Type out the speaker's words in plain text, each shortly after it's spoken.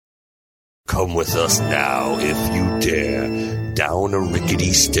Come with us now, if you dare, down a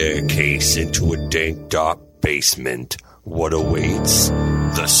rickety staircase into a dank, dark basement. What awaits?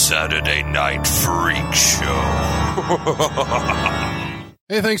 The Saturday Night Freak Show.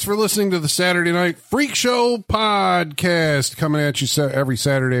 Hey, thanks for listening to the Saturday Night Freak Show podcast, coming at you every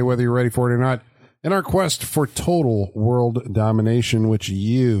Saturday, whether you're ready for it or not, in our quest for total world domination, which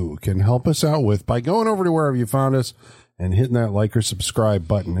you can help us out with by going over to wherever you found us and hitting that like or subscribe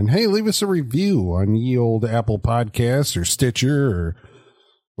button. And hey, leave us a review on ye old Apple Podcasts or Stitcher or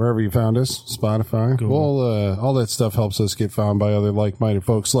wherever you found us, Spotify. Cool. Well, all that stuff helps us get found by other like-minded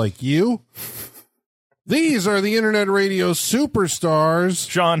folks like you. These are the Internet Radio superstars.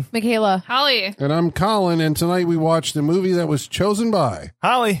 Sean. Michaela. Holly. And I'm Colin, and tonight we watched a movie that was chosen by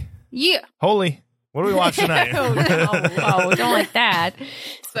Holly. Yeah. Holy. What do we watch tonight? Oh, don't like that.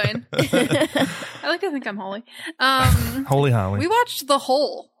 It's fine. I like to think I'm Holly. Holy Holly. We watched The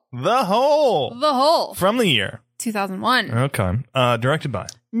Hole. The Hole. The Hole. From the year 2001. Okay. Directed by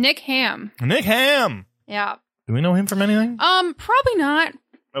Nick Hamm. Nick Hamm. Yeah. Do we know him from anything? Probably not.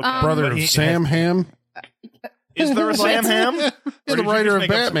 Okay. brother But of he Sam Hamm. Is there a Sam Hamm? He's the writer of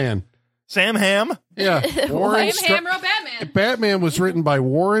Batman. Sam Hamm? Yeah. Warren Sam Hamm wrote Batman. Batman was written by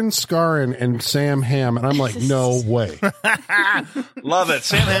Warren Scarron and Sam Hamm, and I'm like, no way. Love it.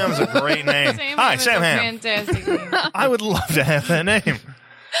 Sam Hamm's a great name. Hi, Sam Hamm. Fantastic name. I would love to have that name.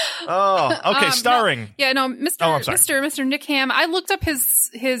 Oh, okay. Starring. Mr. Nick Hamm. I looked up his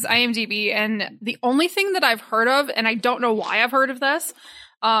IMDb, and the only thing that I've heard of, and I don't know why I've heard of this,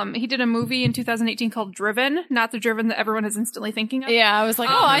 he did a movie in 2018 called Driven, not the Driven that everyone is instantly thinking of. Yeah, I was like,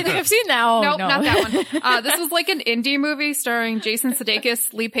 I think I've seen that. Oh, nope, no, not that one. This was like an indie movie starring Jason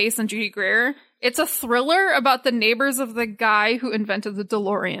Sudeikis, Lee Pace, and Judy Greer. It's a thriller about the neighbors of the guy who invented the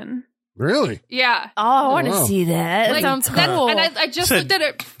DeLorean. Really? Yeah. Oh, I want to wow. see that. That sounds cool. And I just looked at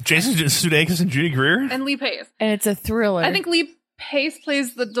it. Jason Sudeikis and Judy Greer? And Lee Pace. And it's a thriller. I think Lee Pace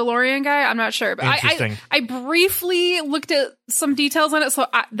plays the DeLorean guy. I'm not sure. But Interesting. I briefly looked at some details on it, so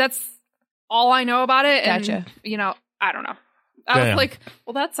that's all I know about it. And, Gotcha. I don't know. I was like,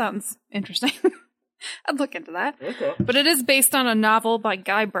 well, that sounds interesting. I'd look into that. Okay. But it is based on a novel by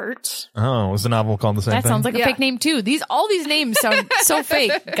Guy Burt. Oh, was the novel called the same that thing? sounds like a fake name, too. All these names sound so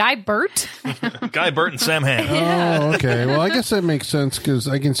fake. Guy Burt? Guy Burt and Sam Hamm. Oh, okay. Well, I guess that makes sense because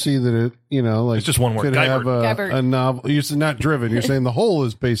I can see that it, it's just one word. could Guy have Burt. a novel. You're not Driven. You're saying The Hole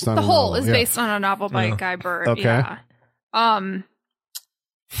is based on The a Hole novel. is based on a novel by Guy Burt. Okay. Yeah.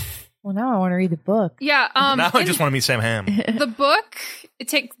 Well, now I want to read the book. Yeah. Now I just want to meet Sam Hamm. The book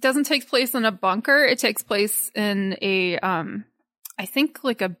doesn't take place in a bunker. It takes place in a I think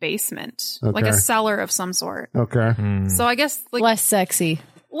like a basement, like a cellar of some sort. Okay. So I guess like Less sexy.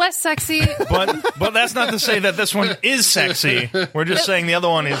 less sexy. But that's not to say that this one is sexy. We're just saying the other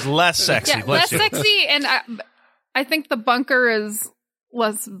one is less sexy. Yeah, less sexy, and I think the bunker is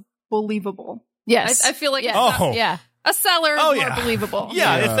less believable. Yes. I feel like Yes. it's not- Yeah. a cellar is Oh, more yeah. believable.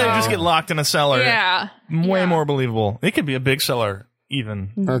 Yeah, if they just get locked in a cellar, Yeah. way Yeah. more believable. It could be a big cellar,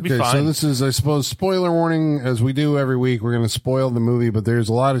 even. It'd be Okay, fine. so this is, I suppose, spoiler warning. As we do every week, we're going to spoil the movie, but there's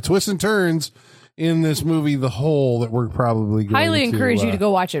a lot of twists and turns in this movie, The Hole, that we're probably going Highly to encourage you to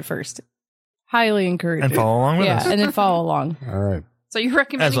go watch it first. Highly encourage And it. follow along with us. Yeah, and then follow along. All right. So you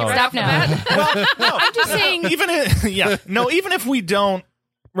recommend As you always. right off Stop the now. bat? No, I'm just saying. even if we don't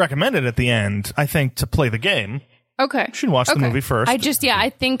recommend it at the end, I think to play the game, Okay. you should watch the movie first. I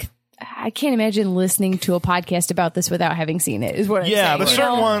think I can't imagine listening to a podcast about this without having seen it. Is what I'm saying. Yeah, the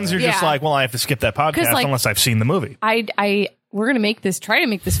certain ones you're just Yeah. like, well, I have to skip that podcast like- unless I've seen the movie. We're gonna try to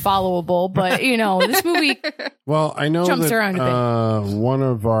make this followable, but this movie. Well, I know Jumps that around a bit. one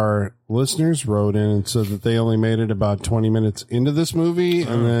of our listeners wrote in and said that they only made it about 20 minutes into this movie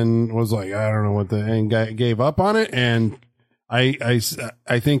and then was like, I don't know what and gave up on it. And I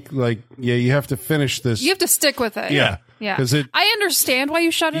think, like, yeah, you have to finish this. You have to stick with it. Yeah. Yeah. Because I understand why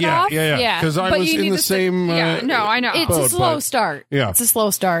you shut it yeah, off. yeah. Because I But was you in need the to stick- same. Yeah, no, I know. It's boat, a slow but- start. Yeah. It's a slow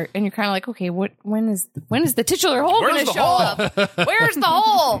start, and you're kind of like, okay, when is the titular hole Where's going the to show hole? up? Where's the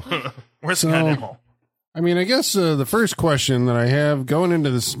hole? Where's the goddamn hole? I mean, I guess the first question that I have going into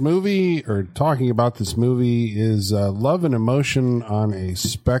this movie or talking about this movie is love and emotion on a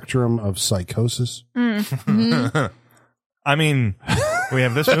spectrum of psychosis. I mean, we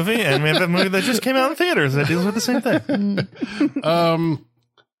have this movie and we have a movie that just came out in theaters that deals with the same thing.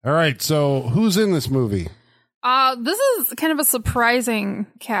 All right, so who's in this movie? This is kind of a surprising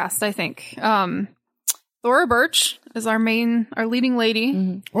cast, I think. Thora Birch is our leading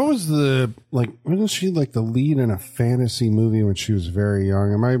lady. What was wasn't she like the lead in a fantasy movie when she was very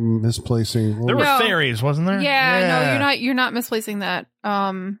young? Am I misplacing? There were No. fairies, wasn't there? Yeah, no, you're not misplacing that.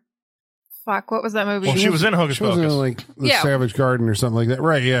 Fuck, what was that movie? Well, she was in Hocus She was in Pocus. like the Yeah. Savage Garden or something like that.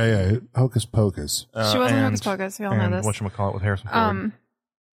 Right, yeah. Hocus Pocus. She was in and- Hocus Pocus. We all know this. Whatchamacallit with Harrison Ford.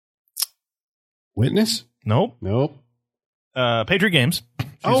 Witness? Nope. Nope. Patriot Games.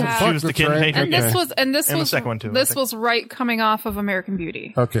 Oh, Yeah. She fuck, was the that's kid in right. Patriot And Games. this was And the second one, too, I This think. was right coming off of American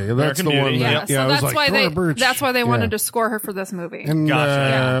Beauty. Okay, that's American the one. Beauty, That, Yeah, yeah. so I was that's like, why Thora they Birch. that's why they Yeah. wanted to score her for this movie. And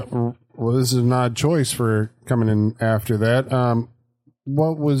Gotcha. well, this is an odd choice for coming in after that.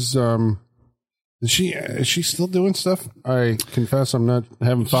 What was is she still doing stuff? I confess,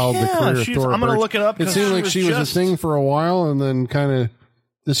 haven't followed the career of Thora I'm going to Birch. look it up. It 'cause seemed like she was a thing for a while and then kind of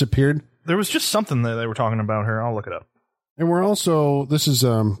disappeared. There was just something that they were talking about here. I'll look it up. And we're also this is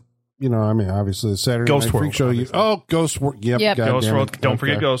obviously the Saturday Ghost Night World, Freak Show. obviously. Ghost World. Yep. Yep. God Ghost damn World. it. Don't Okay.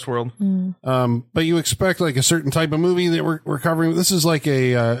 forget Ghost World. But you expect like a certain type of movie that we're covering. This is like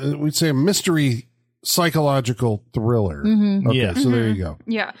we'd say a mystery psychological thriller. Okay, Yeah. so there you go.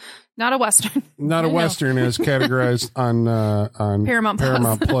 Yeah, not a Western. Not a Western as categorized on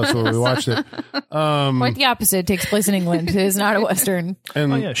Paramount Plus where we watched it. Quite the opposite. It takes place in England. It is not a Western.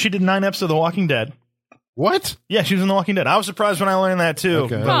 And Oh, yeah. She did 9 episodes of The Walking Dead. what? Yeah, she was in The Walking Dead. I was surprised when I learned that, too.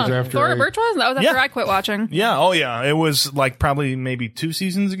 Okay. But- That was after Thora Birch was? That was after Yeah. I quit watching. yeah. Oh, yeah. It was like probably maybe 2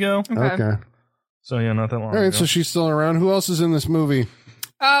 seasons ago. Okay. So, yeah, not that long All right, ago. so she's still around. Who else is in this movie?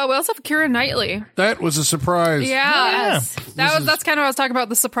 We also have Keira Knightley. That was a surprise. Yes. That's kind of what I was talking about,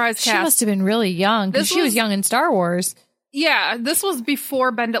 the surprise She cast. must have been really young because This she was was- young in Star Wars. Yeah, this was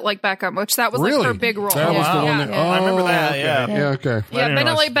before Bend It Like Beckham, which that was Really? like her big role. That was the yeah. one that, yeah. oh, I remember that, okay. yeah. Yeah, okay. I Yeah, didn't Bend It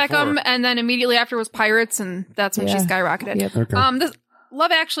know Like it was Beckham, before. and then immediately after was Pirates, and that's when she Yeah. skyrocketed. Yep. Okay. This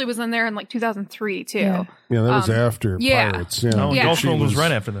Love Actually was in there in like 2003 too. Yeah. Yeah, that was after yeah. Pirates. Yeah. Oh, Yeah. Ghost She World was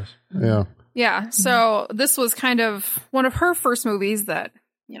right after this. Yeah. Yeah, so this was kind of one of her first movies that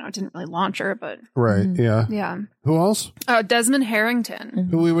didn't really launch her, but Right. Yeah. yeah. Who else? Desmond Harrington.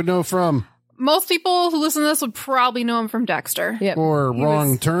 Who we would know from? Most people who listen to this would probably know him from Dexter. Yep. Or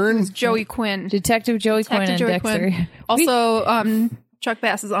Wrong Turn? Joey Quinn. Detective Joey Quinn Detective and Joey Dexter. Quinn. Also, Chuck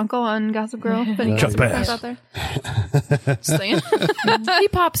Bass's uncle on Gossip Girl. If any Chuck Gossip Girl Bass. fans out there. Just saying. He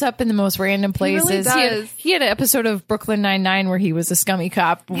pops up in the most random places. really does. He had an episode of Brooklyn Nine-Nine where he was a scummy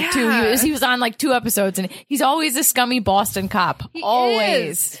cop too. Yeah. He was on like 2 episodes, and he's always a scummy Boston cop.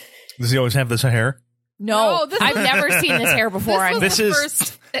 Always. is. Does he always have this hair? No, No, this I've was- never seen this hair before. This This was is- the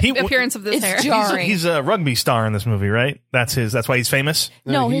first he- appearance of this It's hair. jarring. He's a rugby star in this movie, right? That's why he's famous.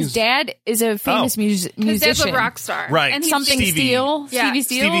 No, he's- his dad is a famous musician. His dad's a rock star. Right. And he's Something Stevie. Steele. Yeah. Stevie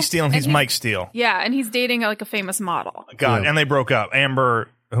Steele. Stevie Steele and he's And he- Mike Steele. Yeah, and he's dating like a famous model. God, Yeah. and they broke up. Amber,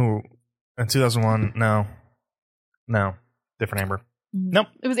 who in 2001, no, different Amber. Nope.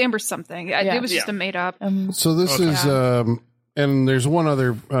 It was Amber something. Yeah. It was just a made up. So this Okay. is and there's one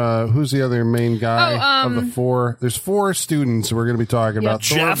other who's the other main guy of the 4? There's 4 students we're going to be talking about.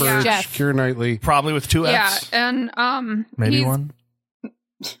 Thora Jeff. Birch, Jeff. Keira Knightley. Probably with 2 Yeah, Fs. and Maybe he's, 1.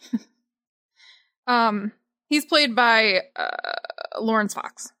 He's played by Lawrence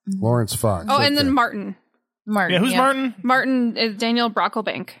Fox. Lawrence Fox. Oh, and Okay. then Martin. Martin. Yeah, who's Martin? Martin is Daniel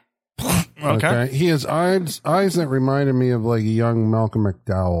Brocklebank. Okay. He has eyes that reminded me of like a young Malcolm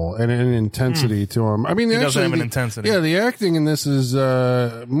McDowell and an intensity to him. I mean, He doesn't actually, have an the- intensity. Yeah, the acting in this is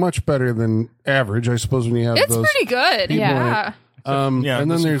much better than average, I suppose, when you have It's those. pretty good. people in it. Yeah. Yeah, and then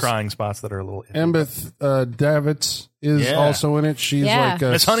there's some there's crying spots that are a little iffy. Embeth Davitz is Yeah. also in it. She's Yeah. like a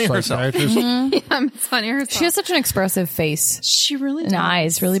Miss Honey herself. psychiatrist. Yeah, it's funny herself. She has such an expressive face She really and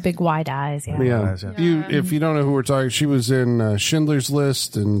eyes, really big wide eyes. Yeah. Yeah. Yeah. If you don't know who we're talking, she was in Schindler's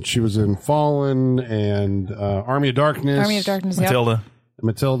List, and she was in Fallen and Army of Darkness. Army of Darkness. Yep. Matilda.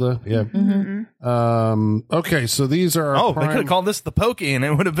 Matilda. Yeah. Okay, so these are our Oh, they could have called this the Pokey, and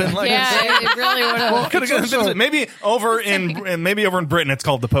it would have been like Yeah, it really would have. Could have been maybe over in Britain it's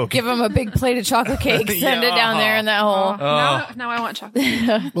called the Pokey. Give him a big plate of chocolate cake. Send it down there in that hole. now I want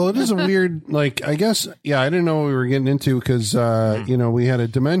chocolate. Well, it is a weird, like, I guess, yeah, I didn't know what we were getting into because, we had a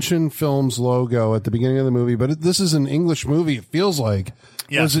Dimension Films logo at the beginning of the movie, but this is an English movie, it feels like.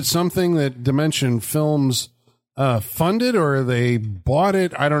 Yeah. Was it something that Dimension Films funded or they bought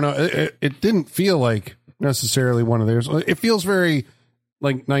it? I don't know. It didn't feel like necessarily one of theirs. It feels very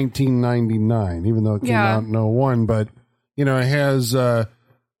like 1999, even though it came Yeah. out in 01, but, it has that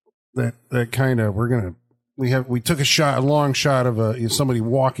kind of, we took a long shot of somebody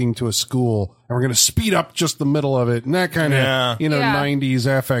walking to a school, and we're going to speed up just the middle of it, and that kind of Yeah. Yeah. 90s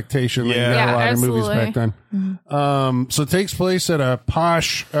affectation that you Yeah. had a Yeah, lot of movies absolutely. back then. So it takes place at a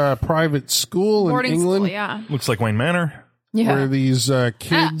posh private school Boarding in England, school, yeah. Looks like Wayne Manor. where these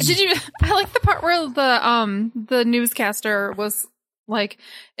kids. Did you? I like the part where the newscaster was Like,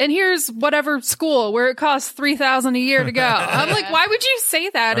 and here's whatever school where it costs $3,000 a year to go. I'm like, why would you say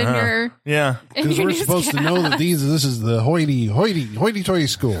that in your Because we're supposed to know that this is the hoity-toity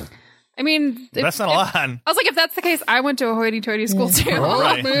school. I mean, That's not a lot. I was like, if that's the case, I went to a hoity-toity school too.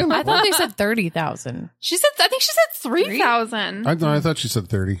 Right. Man. I thought they said 30,000. I think she said 3,000. I thought she said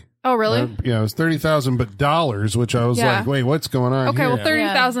 30. Oh, really? Yeah, it was 30,000, but dollars, which I was like, wait, what's going on Okay, here? well,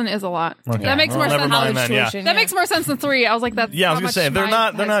 30,000 is a lot. Okay. That makes more Never sense. mind then, yeah. That makes more sense than 3. I was like, that's Yeah, I was how gonna say much they're my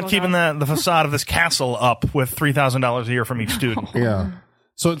not high school keeping got. the facade of this castle up with $3,000 a year from each student. Yeah.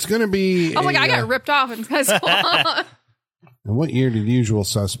 So it's going to be. I was like, I got ripped off in high school. And what year did Usual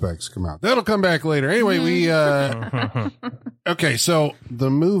Suspects come out? That'll come back later. Anyway, we okay, so the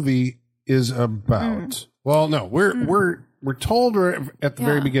movie is about well, no, we're told at the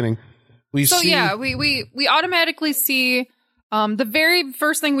very beginning. We automatically see the very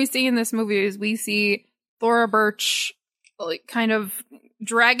first thing we see in this movie is we see Thora Birch like kind of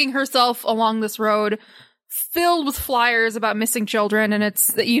dragging herself along this road filled with flyers about missing children, and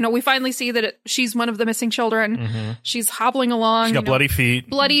it's we finally see that she's one of the missing children. Mm-hmm. She's hobbling along. She's got bloody feet,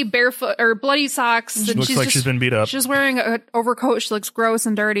 bloody barefoot or bloody socks. She looks like she's been beat up. She's wearing an overcoat. She looks gross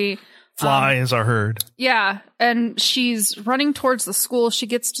and dirty. Flies are heard. Yeah, and she's running towards the school. She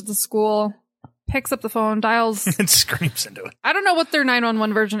gets to the school, picks up the phone, dials. And screams into it. I don't know what their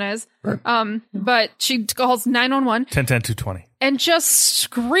 911 version is, but she calls 911. 10-10-220. And just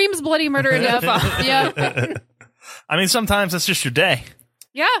screams bloody murder into the phone. Yeah. I mean, sometimes that's just your day.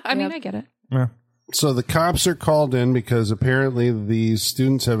 Yeah, I mean, I get it. Yeah. So the cops are called in because apparently these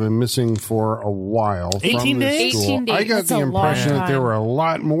students have been missing for a while. 18 from the days? school. 18 days. I got That's the a long impression that there time. were a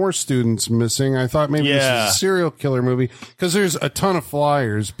lot more students missing. I thought maybe this is a serial killer movie because there's a ton of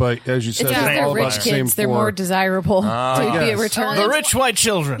flyers, but as you said, It's because they're they're all about rich the same kids. They're floor. more desirable to be yes. returned. The rich white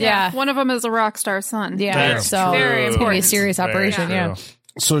children. Yeah. One of them is a rock star son. Yeah, Very so Very it's going to be a important. serious Very operation. true. Yeah.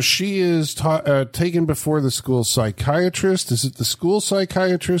 So she is taken before the school psychiatrist. Is it the school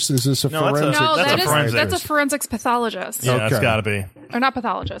psychiatrist? Is this a No, that's a- forensic? No, That's a forensic. that's a forensics pathologist. Yeah, it's Okay. got to be. Or not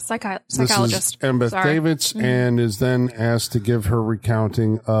pathologist, This psychologist. is Embeth Sorry. Davids, and is then asked to give her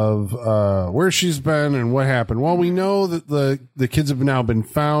recounting of where she's been and what happened. Well, we know that the kids have now been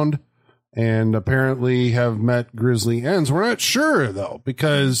found and apparently have met grisly ends. We're not sure though,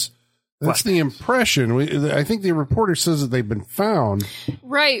 because that's the impression. I think the reporter says that they've been found.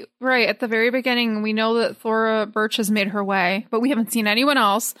 Right. At the very beginning, we know that Thora Birch has made her way, but we haven't seen anyone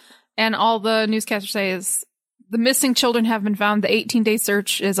else. And all the newscasters say is the missing children have been found. The 18-day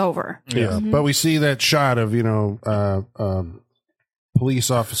search is over. Yeah, but we see that shot of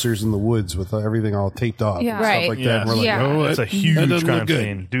police officers in the woods with everything all taped off, Yeah. and stuff Right. like that. Yes. And we're like, Yeah. oh, It's a that huge doesn't crime look good.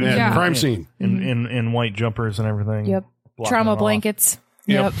 scene. Dude, Yeah, crime scene. In white jumpers and everything. Yep. Blocking Trauma it all. blankets.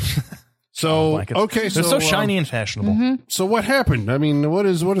 Yep. Yep. So Blankets. okay, They're so shiny and fashionable. So what happened? I mean, what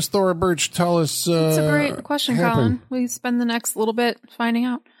does Thora Birch tell us? That's a great question, happened? Colin. We spend the next little bit finding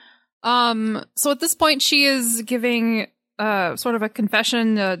out. So at this point, she is giving sort of a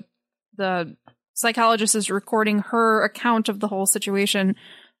confession. The psychologist is recording her account of the whole situation.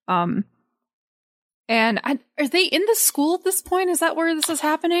 And are they in the school at this point? Is that where this is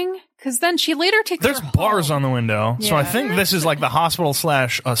happening? Because then she later takes There's her bars home. on the window, so I Yeah. think this is like the hospital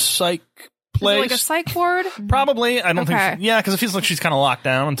 / a psych Is it place. like a psych ward. Probably. I don't Okay. think. Yeah, because it feels like she's kind of locked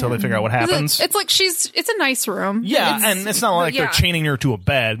down until they figure out what happens. It's like it's a nice room. Yeah, and it's not like they're chaining her to a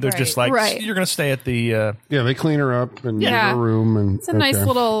bed. They're just like, Right. you're going to stay at the. Yeah, they clean her up and give Yeah. her a room, and It's a nice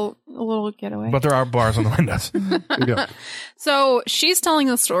little getaway. But there are bars on the windows. Yeah. So she's telling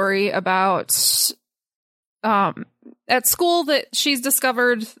the story about at school that she's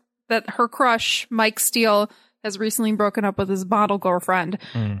discovered that her crush, Mike Steele, has recently broken up with his model girlfriend,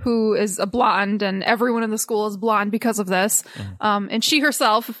 who is a blonde, and everyone in the school is blonde because of this. And she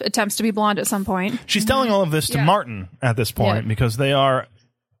herself attempts to be blonde at some point. She's telling all of this to Yeah. Martin at this point Yeah. because they are,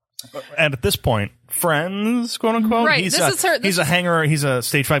 at this point, friends, quote unquote. Right, He's this is her- He's a hanger. He's a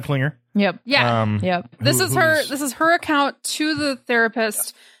stage 5 plinger. Yep. Yeah. Yep. This is her account to the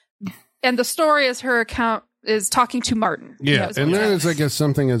therapist, and the story is her account is talking to Martin. Yeah, That's and what that it is, I guess,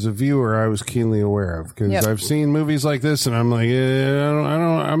 something as a viewer I was keenly aware of because Yep. I've seen movies like this, and I'm like,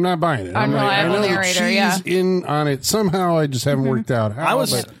 I'm not buying it. I'm like, I Unreliable know that narrator, she's yeah. in on it somehow. I just haven't worked out how.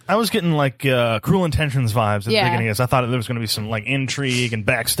 I was getting like Cruel Intentions vibes at the Yeah. beginning of this. I thought there was going to be some like intrigue and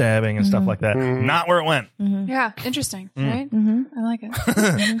backstabbing and stuff like that. Not where it went. Yeah, interesting, right? I like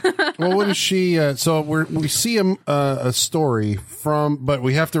it. Well, what is she? So we see a story from, but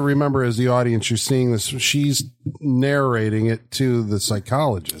we have to remember as the audience, you're seeing this. She's narrating it to the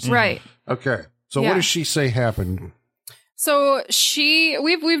psychologist, Right. Okay. So Yeah. what does she say happened? So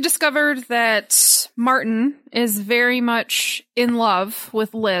we've discovered that Martin is very much in love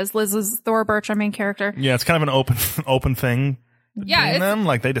with Liz. Liz is Thora Birch, our main character. Yeah, it's kind of an open thing. Yeah, between them,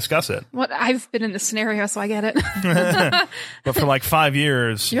 like they discuss it. What I've been in this scenario, so I get it. But for like 5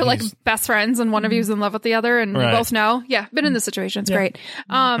 years, You're like best friends, and one of you is in love with the other, and Right. you both know. Yeah, been in this situation. It's great.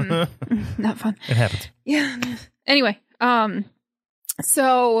 Not fun. it happens. Yeah. Anyway,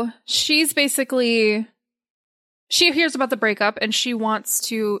 so she's basically, she hears about the breakup and she wants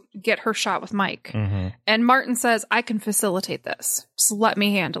to get her shot with Mike. Mm-hmm. And Martin says, I can facilitate this. Just let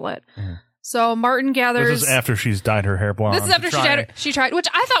me handle it. So Martin gathers. This is after she's dyed her hair blonde. This is after she tried, which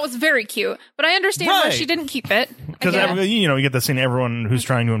I thought was very cute, but I understand why Right. she didn't keep it. Because Again. you get the scene. Everyone who's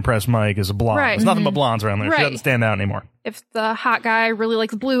trying to impress Mike is a blonde. Right. There's nothing but blondes around there. She Right. doesn't stand out anymore. If the hot guy really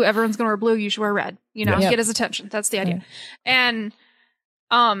likes blue, everyone's going to wear blue. You should wear red. You know, Yes. get his attention. That's the idea. And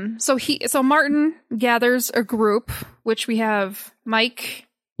so Martin gathers a group, which we have Mike,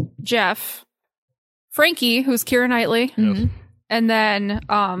 Jeff, Frankie, who's Keira Knightley, and then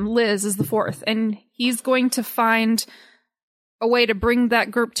Liz is the fourth. And he's going to find a way to bring that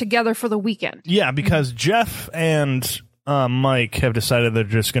group together for the weekend. Yeah, because Jeff and Mike have decided they're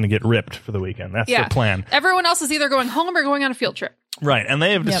just going to get ripped for the weekend. That's their plan. Everyone else is either going home or going on a field trip. Right. And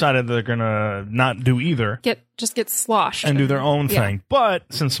they have decided they're going to not do either. Just get sloshed. And do their own Yeah. thing. But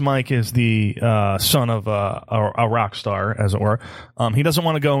since Mike is the son of a rock star, as it were, he doesn't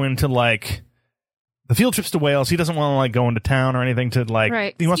want to go into like the field trips to Wales. He doesn't want to like go into town or anything to like.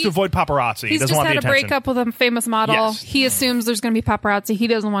 Right. He wants to avoid paparazzi. He He's doesn't just want had the a attention. breakup with a famous model. Yes. He assumes there's going to be paparazzi. He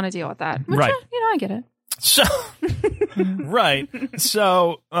doesn't want to deal with that. Which, Right. I get it. So, right.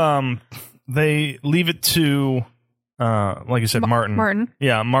 So, they leave it to, like you said, Martin. Martin.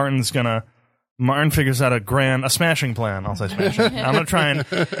 Yeah, Martin figures out a smashing plan. I'll say smashing. I'm gonna try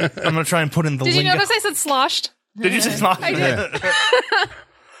and put in the. Did you lingo. notice I said sloshed? Did you say sloshed? I did.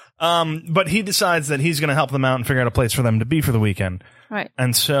 But he decides that he's gonna help them out and figure out a place for them to be for the weekend. Right.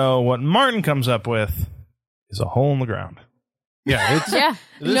 And so, what Martin comes up with is a hole in the ground. Yeah, it's Yeah.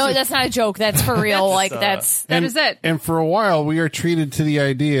 No, is- that's not a joke. That's for real. Like, that's. That is it. And for a while, we are treated to the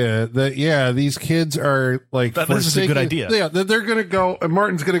idea that these kids are like That this is a good forsaken- idea. Yeah, that they're going to go. And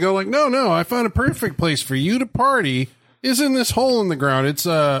Martin's going to go like, no, I found a perfect place for you to party. Is in this hole in the ground. It's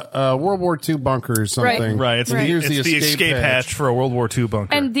a World War II bunker or something. Right. It's, And here's it's the escape hatch for a World War II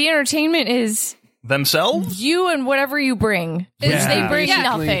bunker. And the entertainment is themselves? you and whatever you bring. Yeah. They bring Yeah.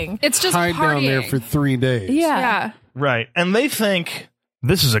 nothing. It's just hide partying. down there for 3 days. Yeah. Right. And they think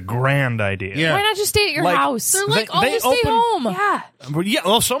this is a grand idea. Yeah. Why not just stay at your Like, house? They're like, They just stay open- home. Yeah.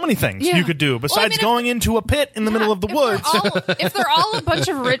 Well, so many things Yeah. you could do besides if- going into a pit in the middle of the woods. If they're all a bunch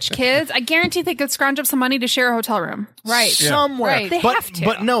of rich kids, I guarantee they could scrounge up some money to share a hotel room. Right. Somewhere. Right. They but, have to.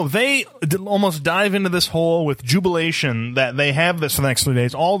 But no, they almost dive into this hole with jubilation that they have this for the next 3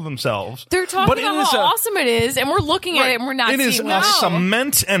 days all of themselves. They're talking But it about is how a- awesome it is, and we're looking at it and we're not It is seeing a it.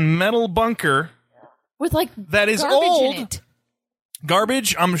 cement and metal bunker With like that is garbage old. in it.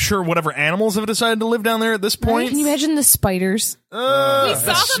 Garbage. I'm sure whatever animals have decided to live down there at this point. Can you imagine the spiders? We the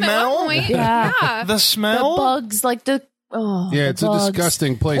saw them smell? at one point. Yeah. Yeah. The The smell? bugs, like the Yeah, it's a bugs.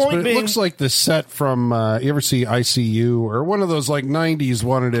 disgusting place, Point but it being- looks like the set from you ever see ICU or one of those like 90s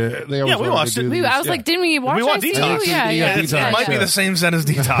wanted to. They always Yeah, we wanted watched to it. do I these. was Yeah. like, didn't we watch We want ICU? Detox. Yeah, Yeah, It Detox. might be the same set as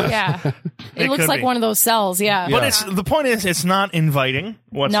Detox. Yeah. It It looks could like be. one of those cells. Yeah. But Yeah. the point is, it's not inviting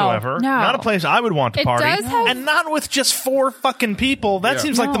whatsoever. No. Not a place I would want to It party. does have- And not with just 4 fucking people. That Yeah.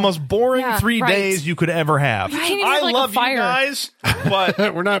 seems like the most boring Yeah, 3 right. days you could ever have. can't even I have, like, a love fire. you guys, but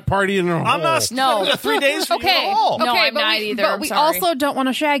We're not partying in a hole. I'm not No. spending the 3 days for you Okay. at all. No, I'm but not we, either. But I'm we sorry. also don't want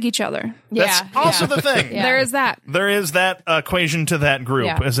to shag each other. That's Yeah. also the thing. Yeah. There is that. There is that equation to that group.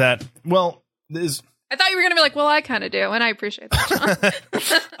 Yeah. Is that, well, is I thought you were going to be like, well, I kind of do, and I appreciate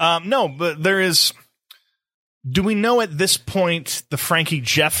that. no, but there is. Do we know at this point the Frankie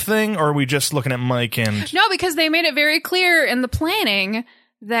Jeff thing, or are we just looking at Mike and? No, because they made it very clear in the planning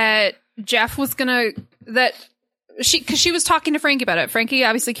that Jeff was gonna because she was talking to Frankie about it. Frankie,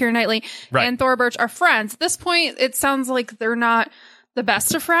 obviously, Keira Knightley Right. and Thora Birch are friends. At this point, it sounds like they're not the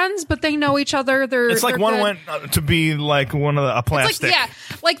best of friends, but they know each other. It's like they're one good. went to be like one of the, a It's like, plastic. yeah,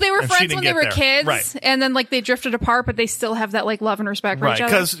 like they were And she friends didn't when they get were there. kids, Right. and then like they drifted apart, but they still have that like love and respect for Right, each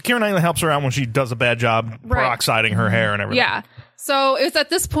other. because Keira Knightley helps her out when she does a bad job Right. peroxiding her hair and everything. Yeah. So it was at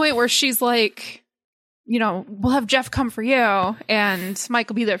this point where she's like, you know, we'll have Jeff come for you, and Mike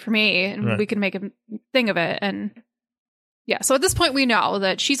will be there for me, and Right. we can make a thing of it. And yeah, so at this point, we know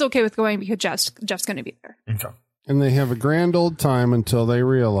that she's okay with going because Jeff's going to be there. Okay. And they have a grand old time until they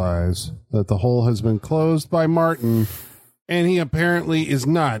realize that the hole has been closed by Martin, and he apparently is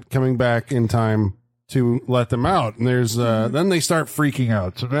not coming back in time to let them out. And there's then they start freaking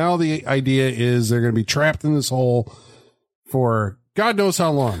out. So now the idea is they're going to be trapped in this hole for God knows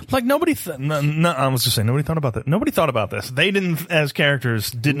how long. Like nobody, I was just saying, nobody thought about that. Nobody thought about this. They didn't, as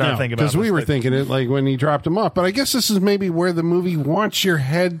characters, did not think about it. Because we were thinking it like when he dropped him off. But I guess this is maybe where the movie wants your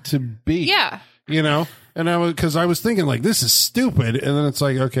head to be. Yeah. You know? And I was thinking like, this is stupid. And then it's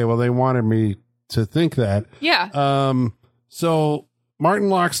like, okay, well, they wanted me to think that. Yeah. So Martin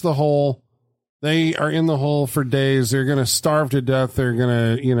locks the hole. They are in the hole for days. They're going to starve to death. They're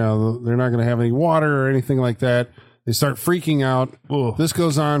going to, they're not going to have any water or anything like that. They start freaking out. Ooh. This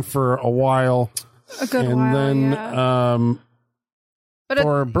goes on for a while. A good and while. then, yeah.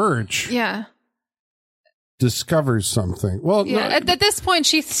 Thora Birch discovers something. Well, yeah. At this point,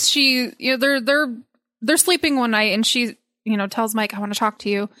 she, they're sleeping one night, and she, tells Mike, "I want to talk to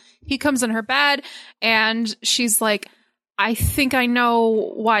you." He comes in her bed, and she's like, "I think I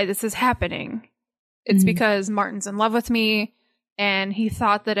know why this is happening. It's because Martin's in love with me, and he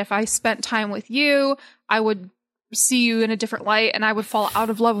thought that if I spent time with you, I would see you in a different light, and I would fall out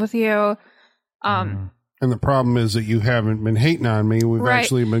of love with you." And the problem is that you haven't been hating on me. We've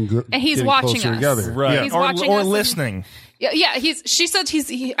actually been and he's getting watching closer us. together. Right. Yeah. He's watching us or and- listening. Yeah. She said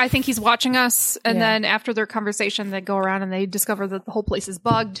I think he's watching us, and then after their conversation, they go around and they discover that the whole place is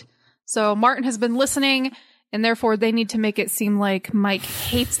bugged. So Martin has been listening, and therefore they need to make it seem like Mike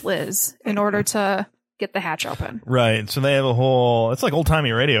hates Liz in order to get the hatch open. Right. So they have a whole, it's like old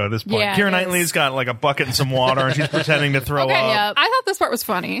timey radio at this point. Yeah, Keira it Knightley's is. got like a bucket and some water, and she's pretending to throw up. Yep. I thought this part was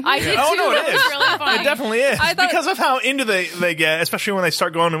funny. I did Oh too. no, it That is. was really funny. It definitely is. I thought- Because of how into they get, especially when they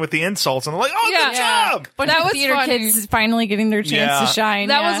start going with the insults and they're like, "Oh, good job!" But That that was was theater funny. kids finally getting their chance Yeah. to shine.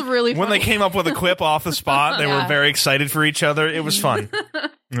 That yeah. was really funny. When they came up with a quip off the spot, they were Yeah. very excited for each other. It was fun.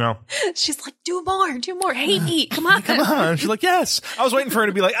 She's like, do more. Hate me. Come on. Come on. She's like, yes. I was waiting for her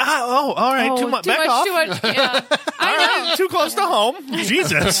to be like, all right, too much. Back off. Too much. Yeah. All right, too close to home.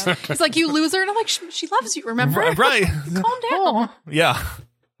 Jesus. It's like, you loser. And I'm like, she loves you, remember? Right. Calm down. Yeah.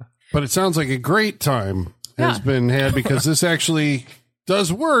 But it sounds like a great time has been had because this actually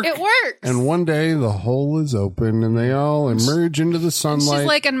does work. It works. And one day the hole is open and they all emerge into the sunlight. She's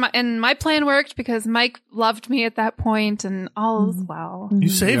like, and my plan worked because Mike loved me at that point, and all is well. You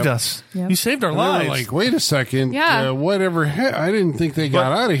saved us. You saved our And they were lives. like, wait a second. Yeah. Whatever. I didn't think they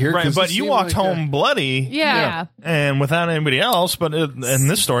got out of here. Right, 'cause but it you seemed walked like home bloody. Yeah. And without anybody else, but in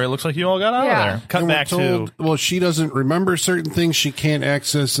this story, it looks like you all got out Yeah. of there. Cut and we're back told, to well, she doesn't remember certain things. She can't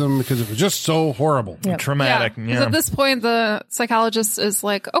access them because it was just so horrible. traumatic. Because Yeah. at this point, the psychologist is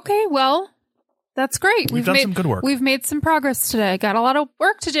like, okay, well, that's great. We've done some good work. We've made some progress today. Got a lot of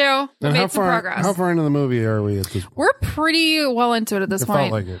work to do. We And made some progress. how far into the movie are we at this point? We're pretty well into it at this It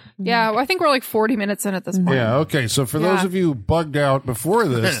point. felt like it. Yeah, I think we're like 40 minutes in at this point. Yeah, okay. So for those Yeah. of you bugged out before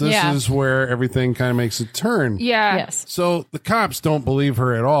this Yeah. is where everything kind of makes a turn. Yeah. Yes. So the cops don't believe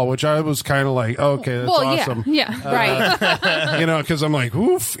her at all, which I was kind of like, okay, that's Well, awesome. yeah. Right. Because I'm like,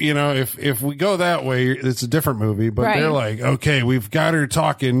 oof, if we go that way, it's a different movie. But Right. they're like, okay, we've got her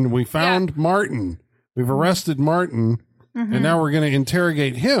talking. We found Martin. We've arrested Martin. And now we're going to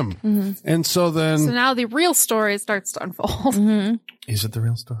interrogate him. And so then, So now the real story starts to unfold. Is it the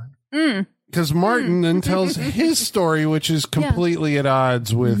real story? because Martin then tells his story, which is completely at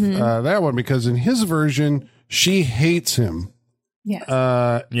odds with that one, because in his version, she hates him. Yes.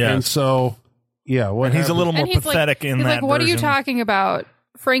 Yes. And so, what And he's a happened? little more And he's pathetic in he's that like, what are you version. talking about?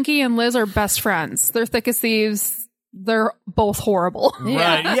 Frankie and Liz are best friends. They're thick as thieves. They're both horrible.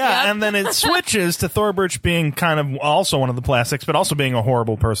 Right, yeah. And then it switches to Thora Birch being kind of also one of the plastics, but also being a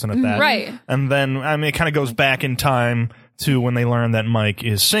horrible person at that. Right. And then, it kind of goes back in time to when they learn that Mike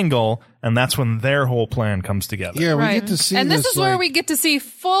is single, and that's when their whole plan comes together. Yeah, we Right. get to see and this is where like- we get to see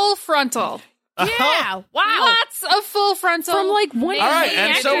full frontal. Yeah. Wow. Lots of full frontal. From like one All right,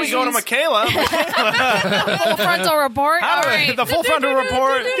 and so we go to Michaela. full frontal report. All right. The full frontal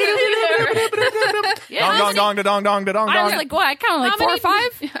report. Dong, dong, dong, dong, dong, dong, I was dong. like, what? I counted like How 4 many- or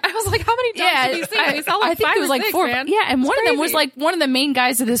 5. I was like, how many times Yeah, have you seen? We saw like I think 5 it was or like 6, 4. man. Yeah, and one of them was crazy. like one of the main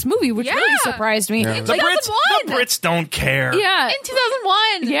guys of this movie, which really Yeah. surprised me. Yeah. The Like, the Brits don't care. yeah. in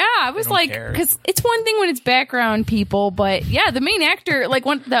 2001. Yeah, I was don't like, care. because it's one thing when it's background people, but yeah, the main actor, like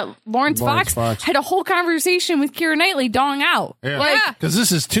that Lawrence Fox, had a whole conversation with Keira Knightley dong out. Yeah. Like, Because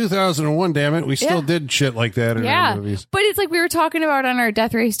this is 2001, damn it. We still Yeah. did shit like that in yeah. our movies. But it's like we were talking about on our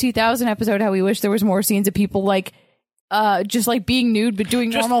Death Race 2000 episode, how we wish there was more scenes of people like, just like being nude, but doing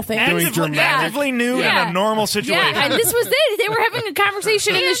normal things. Actively nude Yeah. in a normal situation. Yeah, and this was it. They were having a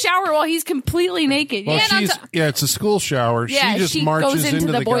conversation in the shower while he's completely naked. Well, yeah, it's a school shower. yeah, she just marches goes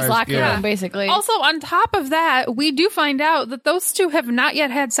into the boys' guy's, locker yeah. room, basically. Also, on top of that, we do find out that those two have not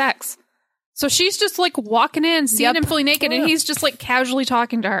yet had sex. So she's just like walking in, seeing him fully naked, and he's just like casually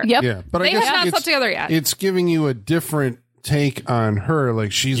talking to her. Yep. Yeah, but I They guess have not slept together yet. It's giving you a different take on her.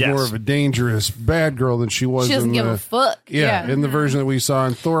 Like she's more of a dangerous bad girl than she was. She doesn't in give the, a fuck. Yeah, in the version that we saw,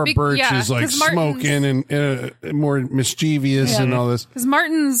 and Thora Birch is like 'cause Martin's- smoking and more mischievous and all this. Because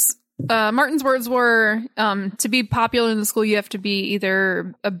Martin's words were, to be popular in the school, you have to be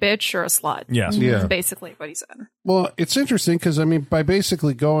either a bitch or a slut. Yes. Yeah. That's basically what he said. Well, it's interesting because, I mean, by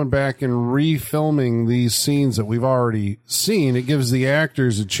basically going back and refilming these scenes that we've already seen, it gives the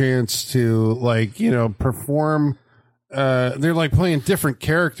actors a chance to, like, you know, perform. They're like playing different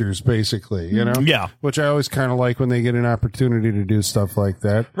characters, basically, you know? Yeah. Which I always kind of like when they get an opportunity to do stuff like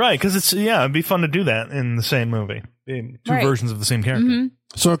that. Right, because it'd be fun to do that in the same movie. Two versions of the same character.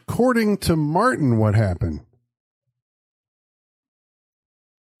 So, according to Martin, what happened?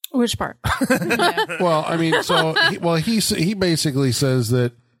 Which part? Well, I mean, so he basically says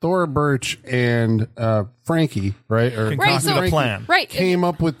that Thora Birch and Frankie, right, or Concocted a Frankie plan. Right. came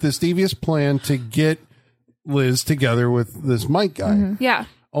up with this devious plan to get Liz together with this Mike guy. Yeah.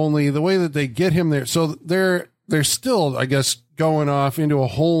 Only the way that they get him there, so they're still, I guess, going off into a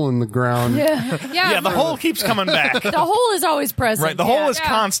hole in the ground. Yeah, the hole keeps coming back. The hole is always present. Right, the hole is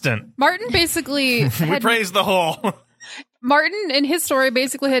constant. Martin basically We praise the hole. Martin in his story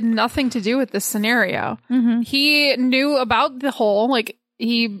basically had nothing to do with this scenario. He knew about the hole, like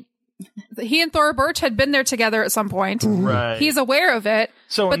he and Thora Birch had been there together at some point. Right. He's aware of it.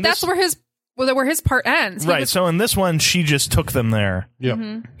 So but that's where his part ends. Right. So in this one, she just took them there. Yep.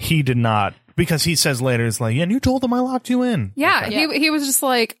 He did not, because he says later, it's like, yeah, and you told them I locked you in. Yeah, he was just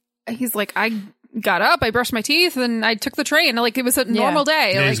like, he's like, I got up, I brushed my teeth, and I took the train. Like, it was a normal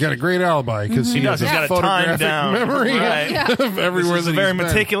day. Yeah, like, he's got a great alibi because he does. has He's a got it timed photographic down. memory Right. of everywhere He's that a very he's been.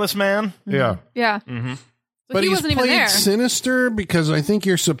 meticulous man. Yeah. yeah. So But he he's wasn't even played there. sinister because I think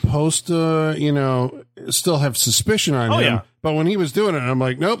you're supposed to, you know, still have suspicion on him. yeah. But when he was doing it, I'm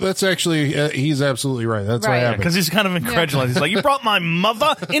like, nope, that's actually, he's absolutely right. That's what happened. Because he's kind of incredulous. He's like, you brought my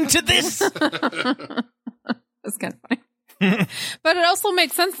mother into this? That's kind of funny. But it also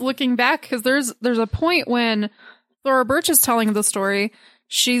makes sense looking back, because there's a point when Thora Birch is telling the story.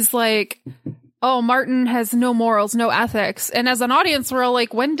 She's like, oh, Martin has no morals, no ethics. And as an audience, we're all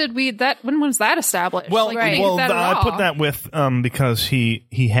like, when was that established? Well, like, we didn't get that at I all. put that with because he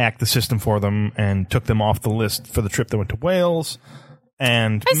hacked the system for them and took them off the list for the trip that went to Wales.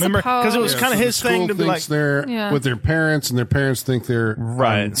 And remember, because it was kind of so his the school thing to be like, thinks they're with their parents, and their parents think they're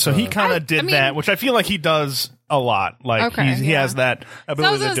right. So he kind of did that, which I feel like he does a lot. Like he has that ability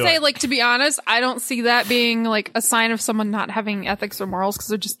I was to going do to say, it. like, to be honest, I don't see that being like a sign of someone not having ethics or morals, because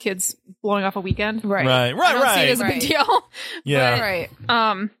they're just kids blowing off a weekend. Right. Right. I don't see it as a big deal. Yeah.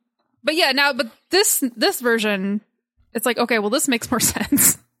 But yeah, but this version, it's like, okay, well, this makes more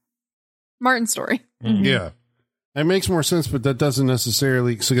sense. Martin's story. Yeah. It makes more sense, but that doesn't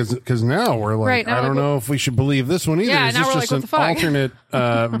necessarily, because now we're like, Right, now I don't know if we should believe this one either. Yeah, Is now this we're just like, an what the fuck?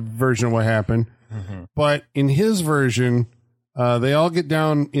 alternate version of what happened? But in his version, they all get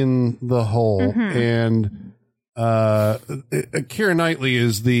down in the hole, and Keira Knightley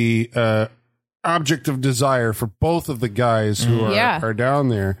is the object of desire for both of the guys who are down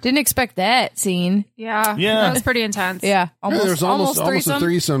there. Didn't expect that scene. Yeah. Yeah. That was pretty intense. Yeah. Yeah, there's almost a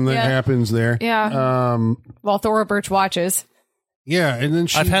threesome that happens there. Yeah. While Thora Birch watches. Yeah, and then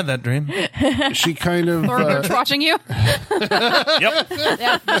I've had that dream. she kind of Thora Birch watching you. Yep.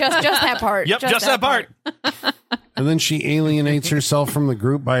 Yeah, just that part. Yep. Just that part. and then she alienates herself from the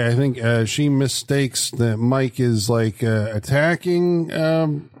group by, I think, she mistakes that Mike is like attacking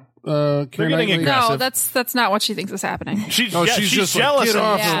Keira getting Knightley. aggressive. No, that's not what she thinks is happening. She's she's just like, jealous "Get and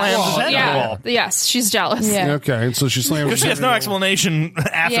off the slams wall." his head on the wall. Yes, she's jealous. Yeah. Okay, and so she slams. Because she has no explanation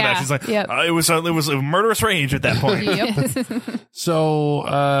after Yeah. that. She's like, Yep. it was a murderous rage at that point. Yep. So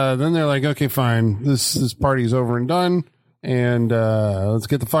then they're like, okay, fine, this party's over and done, and let's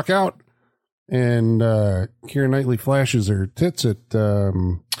get the fuck out. And Keira Knightley flashes her tits at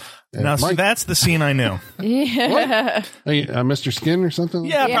Now, see, Mike. that's the scene I knew. Yeah. Hey, Mr. Skin or something.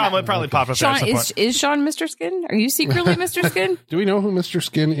 Yeah, Yeah. probably popped up there at Sean, some point. is Sean Mr. Skin? Are you secretly Mr. Skin? Do we know who Mr.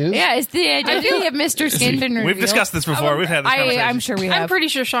 Skin is? Yeah, is the identity of Mr. Skin been revealed? We've discussed this before. We've had this conversation. I'm sure we have. I'm pretty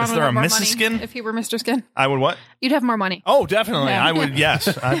sure Sean Is would there have a more Mrs. money Skin? if he were Mr. Skin. I would what? You'd have more money. Oh, definitely. Yeah. I would,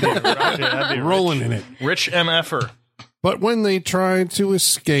 yes. I'd be Rolling in it. rich MFer. But when they try to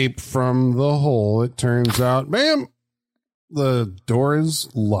escape from the hole, it turns out, bam, the door is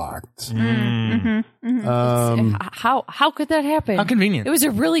locked. How could that happen? How convenient. It was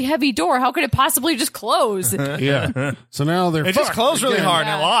a really heavy door. How could it possibly just close? Yeah. So now they're It just fucked closed really again. hard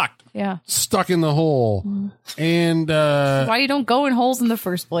and it locked. stuck in the hole. And why you don't go in holes in the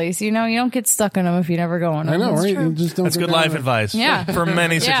first place? You don't get stuck in them if you never go in them. I know, right? You just don't That's go good down life there. advice. Yeah. For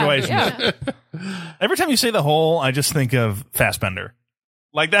many situations. Yeah. Every time you say the hole, I just think of Fassbender.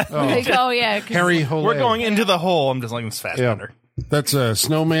 Like that. Like, yeah. 'cause Harry Hole. We're going into the hole. I'm just like, it's Fassbender. That's a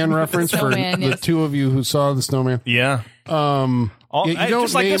snowman reference Snowman, for the yes. two of you who saw the snowman. Yeah. You don't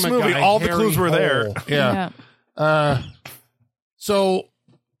just like name this a movie, guy all the Harry clues were there. Hole. Yeah. So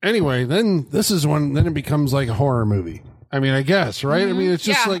anyway, then then it becomes like a horror movie. I mean, I guess, right? I mean, it's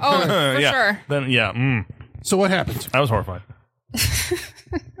just like. for yeah. sure. Then So what happens? I was horrified.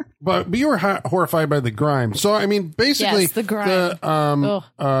 But you were horrified by the grime. So I mean, basically, Yes, the grime.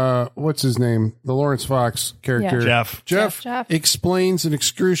 what's his name? The Lawrence Fox character, Yeah. Jeff. Jeff. explains in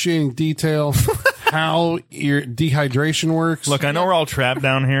excruciating detail how your dehydration works. Look, I know we're all trapped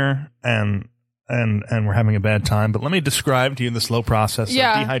down here and we're having a bad time, but let me describe to you the slow process of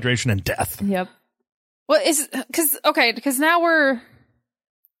dehydration and death. Yep. Well, because now we're,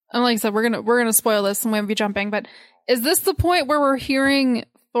 and like I said, we're gonna spoil this and we'll be jumping. But is this the point where we're hearing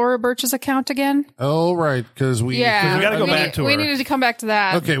Thora Birch's account again? Oh, right, because we gotta go back to We her. needed to come back to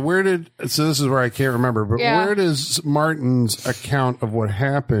that. Okay, so this is where I can't remember, but where does Martin's account of what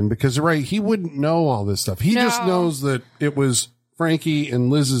happened? Because right, he wouldn't know all this stuff. He just knows that it was Frankie and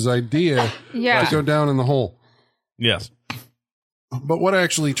Liz's idea to go down in the hole. Yes. But what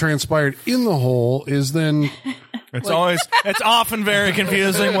actually transpired in the hole is then It's often very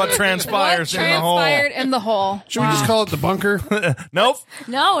confusing what transpires in the hole. Transpired in the hole. should we just call it the bunker? Nope.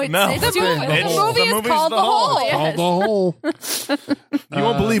 No, it's No. it's The too- movie- It's- the movie is movie's called The Hole. Called the hole. You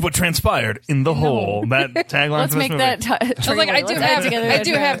won't believe what transpired in the hole. That tagline Let's for this make movie. that. I was like, I do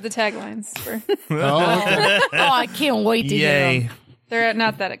trailer. have the taglines. Oh, okay. Oh, I can't wait to hear Yay. them. They're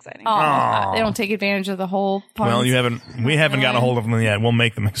not that exciting. Oh, they don't take advantage of the whole. Well, we haven't gotten a hold of them yet. We'll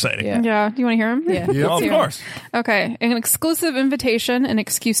make them exciting. Yeah. Yeah. Do you want to hear them? Yeah. Yep. Well, of course. Okay. An exclusive invitation, an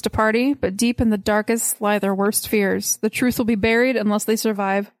excuse to party, but deep in the darkest lie their worst fears. The truth will be buried unless they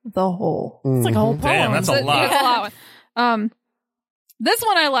survive the hole. It's like a whole poem. Damn, that's a lot. It's a lot. This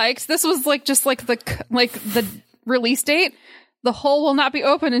one I liked. This was like just like the release date. The hole will not be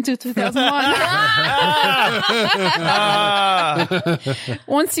open until 2001.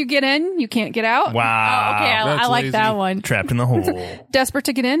 Once you get in, you can't get out. Wow. Okay, I That's like lazy. that one. Trapped in the hole. Desperate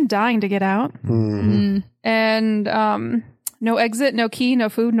to get in, dying to get out. And no exit, no key, no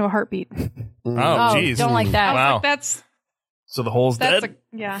food, no heartbeat. Oh, Oh, jeez. don't like that. Wow. Like that's So the hole's dead?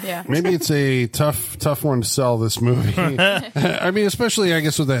 yeah. Yeah. Maybe it's a tough one to sell this movie. I mean, especially I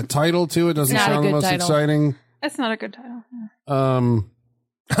guess with that title too, it doesn't Not a sound the good most title. exciting. That's not a good title.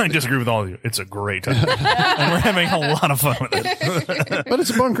 I disagree with all of you. It's a great title. And we're having a lot of fun with it. But it's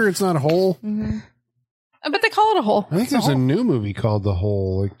a bunker. It's not a hole. But they call it a hole. I think there's a new movie called The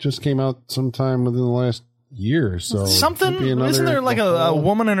Hole. It just came out sometime within the last year or so. Something? Could be another Isn't there like The a Hole.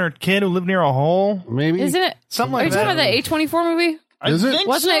 woman and her kid who live near a hole? Maybe Isn't it? Something Are like you talking that. about the A24 movie? Is it? think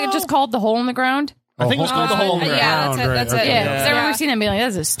Wasn't it so. just called The Hole in the Ground? I think it was called The Hole in the Ground. Yeah, that's it. Right, That's okay. it. Yeah, because I remember Yeah. seeing that and being like,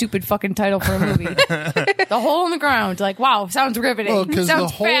 that's a stupid fucking title for a movie. The Hole in the Ground. Like, wow, sounds riveting. Well, because sounds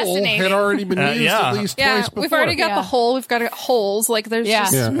the hole fascinating. had already been used yeah. at least Yeah, twice before. we've already got Yeah. the hole. We've got holes. Like there's Yeah.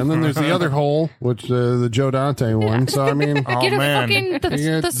 just Yeah, and then there's the other hole, which the Joe Dante one. So I mean, Oh, Get a man. fucking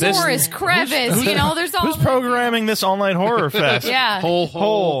get thesaurus, crevice, you know, there's all Who's programming this all-night horror fest? Yeah.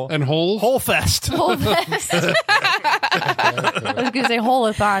 hole, and holes. Hole Fest. Hole fest. I was going to say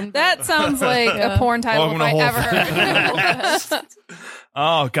hole-a-thon. that sounds like a porn title Welcome if to I Hole ever heard.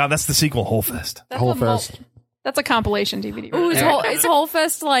 Oh, God, that's the sequel, Hole Fest. That's Hole a mul- fest. That's a compilation DVD. Ooh, is Hole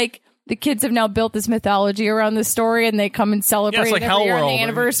Fest like the kids have now built this mythology around this story and they come and celebrate Yeah, it's like it every year on Hell the World.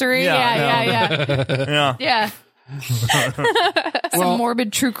 anniversary? Yeah, Yeah. Yeah. Some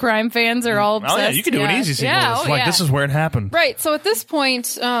morbid true crime fans are all obsessed. Oh, yeah, you could do an easy sequel. Yeah, It's oh, like, yeah. this is where it happened. Right. So at this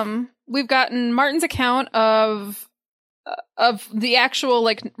point, we've gotten Martin's account of the actual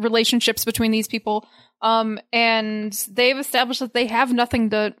like relationships between these people, and they've established that they have nothing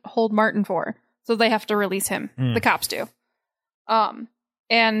to hold Martin for, so they have to release him. The cops do.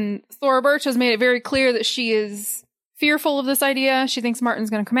 And Thora Birch has made it very clear that she is fearful of this idea. She thinks Martin's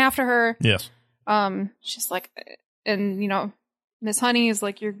going to come after her. Yes. She's like, and you know, Miss Honey is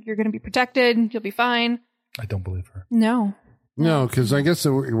like, you're going to be protected. You'll be fine. I don't believe her. No. No, because I guess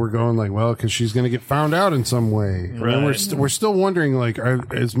we're going like, well, because she's going to get found out in some way. I mean, Right. we're still wondering, like,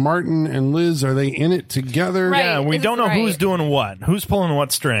 is Martin and Liz, are they in it together? Right. Yeah, we don't know right. who's doing what. Who's pulling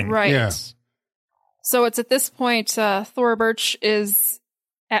what string. Right. Yeah. So it's at this point, Thora Birch is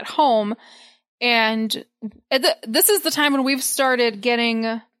at home, and this is the time when we've started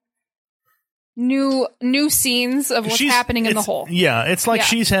getting new scenes of what's happening in the hole. Yeah, it's like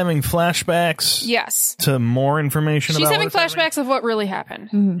she's having flashbacks. Yes. To more information she's about having flashbacks of what really happened.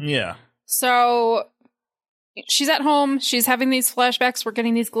 Mm-hmm. Yeah. So she's at home. She's having these flashbacks. We're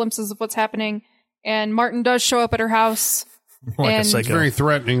getting these glimpses of what's happening. And Martin does show up at her house. Like and a psycho. It's very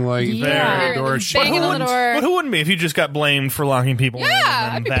threatening, like Yeah. Banging on the door. But who wouldn't be if you just got blamed for locking people in? Yeah,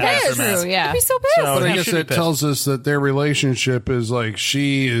 and I'd be bad pissed. aftermath? Yeah. I'd be so pissed. So But I he guess should be that pissed. tells us that their relationship is like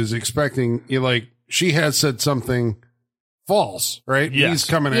she is expecting, like she has said something false, right? Yes. He's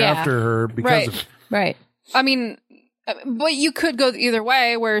coming Yeah. after her because Right. of it. Right. I mean, but you could go either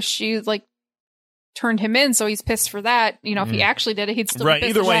way where she like turned him in, so he's pissed for that. You know, if he actually did it, he'd still be Right,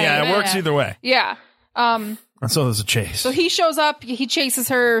 pissed either way, as yeah, well. it works either way. Yeah. So there's a chase. So he shows up. He chases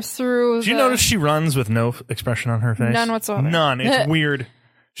her through. Do you notice she runs with no expression on her face? None whatsoever. None. It's weird.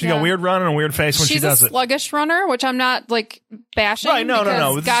 She's got a Yeah. weird run and a weird face when she's she does a it. sluggish runner, which I'm not like bashing. Right, no.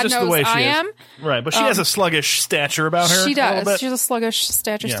 because It's God just knows the way she I is. am. Right, but she has a sluggish stature about her. She a little does. bit. She has a sluggish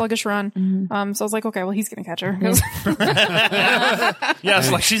stature, Yeah. sluggish run. So I was like, okay, well, he's gonna catch her. Yeah,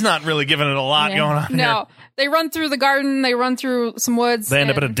 it's like she's not really giving it a lot going on No, they run through the garden. They run through some woods. here. They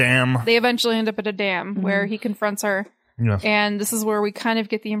end up at a and dam. They eventually end up at a dam where he confronts her. Yeah. And this is where we kind of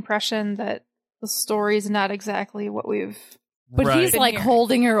get the impression that the story is not exactly what we've. But Right. he's like Here.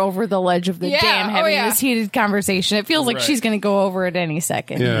 holding her over the ledge of the Yeah, dam, oh, having yeah. this heated conversation. It feels like Right. she's going to go over it any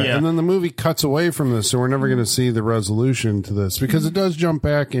second. Yeah. Yeah. And then the movie cuts away from this, so we're never going to see the resolution to this because it does jump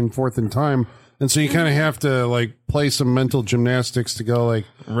back and forth in time. And so you kind of have to like play some mental gymnastics to go like,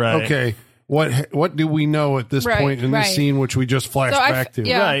 Right. okay, what do we know at this Right, point in right. this scene, which we just flashed So back to?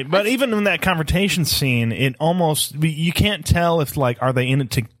 yeah. Right, but even in that confrontation scene, it almost you can't tell if like are they in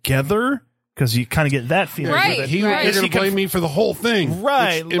it together because you kind of get that feeling. Right. with it. You're Right. going to blame me for the whole thing.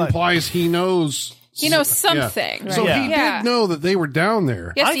 Right, Which like- implies he knows. He knows something. So Yeah. he Yeah. did know that they were down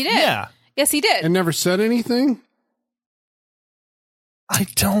there Yes, he did. Yeah, Yes, he did. and never said anything I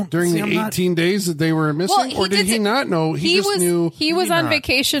don't during see, the I'm not- 18 days that they were missing, Well, he or did did he say- not know? He just knew. he was Maybe on not.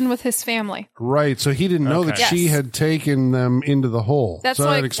 vacation with his family. Right, so he didn't know that Okay. she Yes. had taken them into the hole. That's so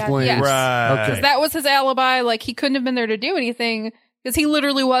like- that explains. yes. Right. Okay. That was his alibi. Like he couldn't have been there to do anything because he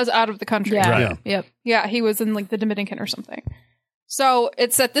literally was out of the country. Yeah. Right. Yeah. Yep. Yeah, he was in like the Dominican or something. So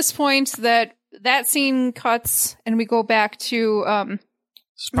it's at this point that scene cuts and we go back to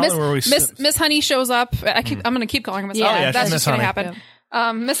It's probably where we Miss Honey shows up. I'm going to keep calling her Miss Yeah. Honey. Oh, yeah, That's she's just Miss going to Honey. happen.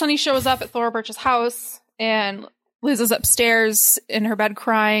 Miss Honey shows up at Thora Birch's house and Liz is upstairs in her bed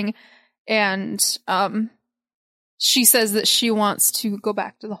crying and she says that she wants to go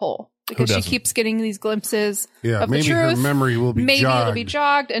back to the hole because she doesn't? keeps getting these glimpses Yeah, of the maybe her truth. memory will be Maybe jogged. it'll be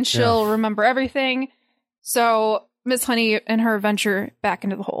jogged and she'll remember everything. So Miss Honey and her venture back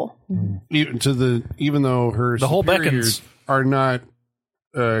into the hole. Even though her The whole superiors beckons. are not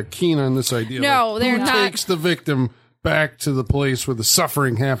keen on this idea. No, Like, they're who not. takes the victim back to the place where the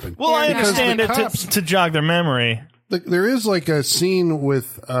suffering happened? Well, I They're not. understand Because it the cops- to jog their memory. There is like a scene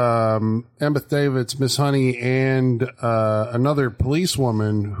with Emmett David's Miss Honey and another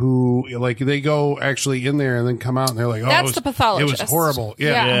policewoman who like they go actually in there and then come out and they're like, oh, That's it was, the pathologist. It was horrible.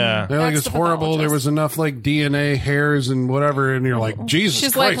 Yeah. Yeah. They're like, That's it's the horrible. There pathologist. was enough like DNA, hairs, and whatever. And you're like, Jesus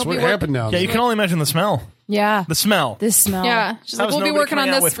She's like, Christ, he'll what be happened down Yeah, there? you can only imagine the smell. Yeah. The smell. This smell. Yeah. She's That like, was we'll be nobody working on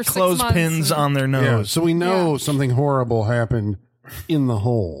coming out this with for 6 months. clothespins on their Yeah, nose. so we know something horrible happened in the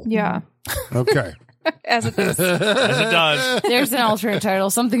hole. Yeah. Okay. As it does. As it does. There's an alternate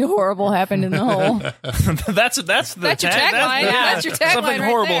title. Something horrible happened in the hole. That's the That's your tag- tagline. That's your tagline Something right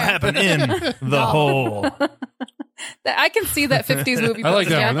horrible there. happened in the hole. I can see that 50s movie I like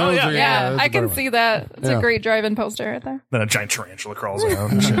poster. that one. That was yeah. a- Yeah, that's a I better can one. see that. It's Yeah. a great drive-in poster right there. Then a giant tarantula crawls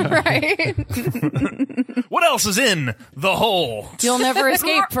out. Right. What else is in the hole? You'll never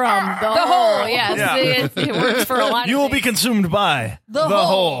escape from the hole. hole. Yes. Yeah. It works for a lot You of will be things. consumed by the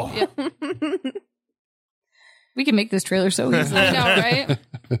hole. Yeah. We can make this trailer so easily. I know, right?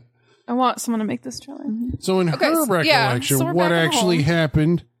 I want someone to make this trailer. So in Okay, her so- yeah, recollection, so we're what back in the actually hole.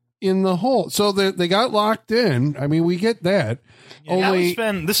 happened in the hole? So they got locked in. I mean, we get that. Only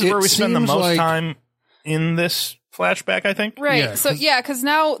This is where it we spend the seems most like- time in this flashback, I think. Right. Yeah, So, yeah, because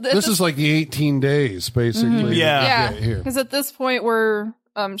now... This is like the 18 days, basically. Yeah. Yeah, here. because at this point where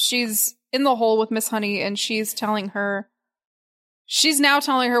she's in the hole with Miss Honey and she's now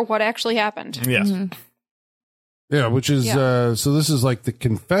telling her what actually happened. Yes. Yeah, which is Yeah. so. This is like the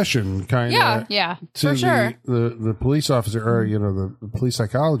confession kind of. Yeah. Yeah. To for sure. the police officer or the police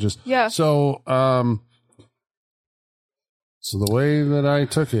psychologist. Yeah. So so the way that I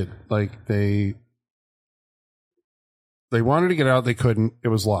took it, like they wanted to get out, they couldn't. It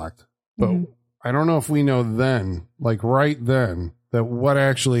was locked. But I don't know if we know then, like right then, that what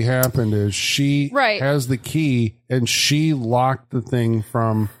actually happened is she has the key and she locked the thing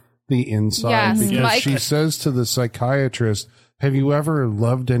from the inside because she says to the psychiatrist, have you ever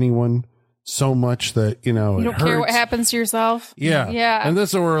loved anyone so much that, you don't hurts? Care what happens to yourself? Yeah. And this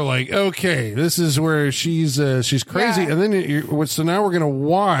is where we're like, okay, this is where she's crazy. And then so now we're going to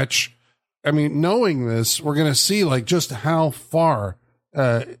watch, knowing this, we're going to see like just how far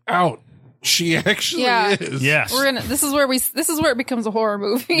out she actually is. Yes. This is where it becomes a horror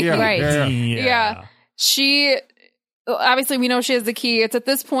movie. Yeah. She obviously, we know she has the key. It's at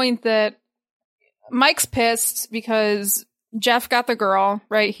this point that Mike's pissed because Jeff got the girl,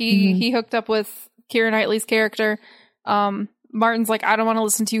 right? He hooked up with Keira Knightley's character. Martin's like, I don't want to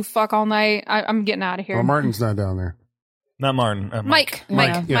listen to you fuck all night. I'm getting out of here. Well, Martin's not down there. Not Martin. Mike.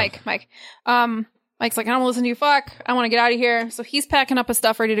 Mike's like, I don't want to listen to you fuck. I want to get out of here. So he's packing up his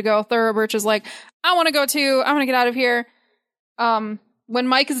stuff ready to go. Thora Birch is like, I want to go too. I want to get out of here. When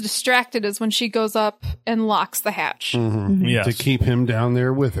Mike is distracted is when she goes up and locks the hatch. Yes. To keep him down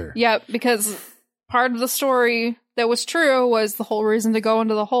there with her. Yep, because part of the story that was true was the whole reason to go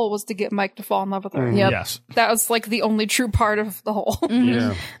into the hole was to get Mike to fall in love with her. Yep. Yes. That was like the only true part of the whole.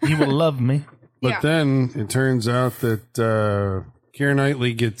 Yeah. You will love me. But then it turns out that Keira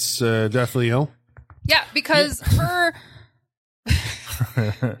Knightley gets deathly ill. Yeah, because her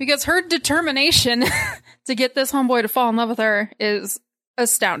determination to get this homeboy to fall in love with her is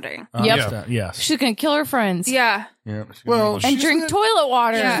astounding. Yes. She's going to kill her friends. Yeah. Well, And drink toilet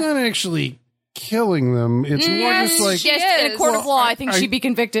water. She's not actually killing them. It's more just like... Yes, in a court of law, I think she'd be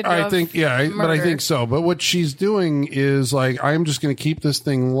convicted of I think so. But what she's doing is like, I'm just going to keep this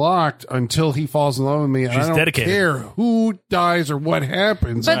thing locked until he falls in love with me. And I don't care who dies or what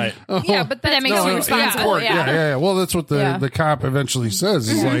happens. But, but that makes you responsible. Yeah. Well, that's what the cop eventually says.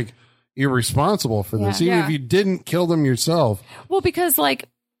 Is like, you're responsible for this, even if you didn't kill them yourself. Well, because like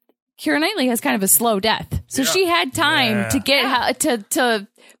Keira Knightley has kind of a slow death, so she had time to get to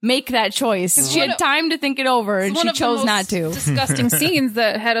make that choice. She had time to think it over, and she chose not to. Disgusting scenes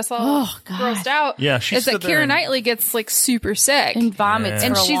that had us all grossed out. Yeah, is that Keira Knightley gets like super sick and vomits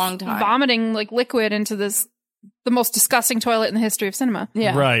and for she's a long time, vomiting like liquid into the most disgusting toilet in the history of cinema.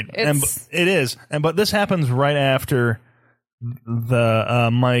 Yeah, right. And it is. But this happens right after the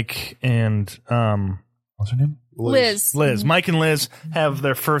Mike and what's her name? Liz. Mike and Liz have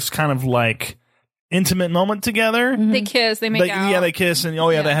their first kind of like intimate moment together. They kiss, they make out. Yeah, they kiss, and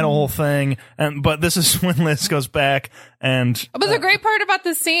they had a whole thing. But this is when Liz goes back and... But the great part about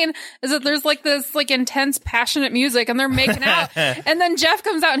this scene is that there's like this like intense, passionate music, and they're making out. And then Jeff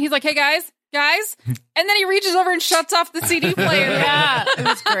comes out and he's like, hey guys, and then he reaches over and shuts off the CD player. Yeah, it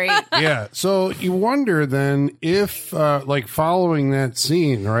was great. Yeah, so you wonder then if, like following that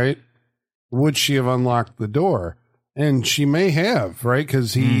scene, right, would she have unlocked the door? And she may have, right?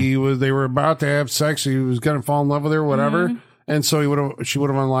 Because they were about to have sex. He was going to fall in love with her, whatever. And so she would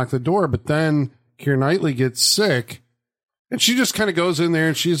have unlocked the door. But then Keira Knightley gets sick, and she just kind of goes in there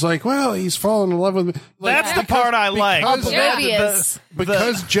and she's like, "Well, he's fallen in love with me." Like, that's the part I like.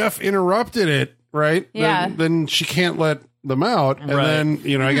 Because Jeff interrupted it, right? Yeah. Then she can't let them out, and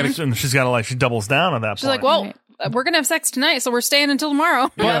then I got to. She's got to like she doubles down on that. She's like, "Well, we're gonna have sex tonight, so we're staying until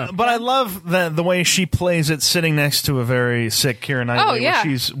tomorrow." But I love the way she plays it, sitting next to a very sick Keira Knightley. Where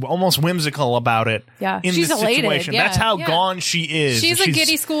she's almost whimsical about it. Yeah, in she's this elated. situation. Yeah. That's how gone she is. She's a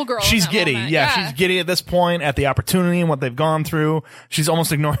giddy schoolgirl. She's giddy. She's giddy at this point at the opportunity and what they've gone through. She's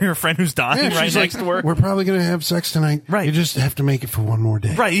almost ignoring her friend who's dying right next to her. We're probably gonna have sex tonight. Right. You just have to make it for one more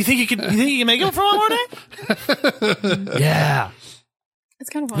day. Right. You think you can make it for one more day? Yeah. It's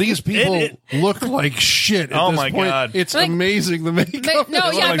kind of funny. These people look like shit. At this point. God! It's amazing the makeup.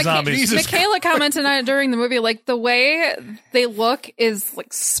 Like zombies. Michaela commented on it during the movie. Like the way they look is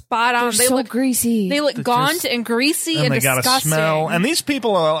like spot on. They look greasy. They look gaunt and greasy and they disgusting. Got a smell. And these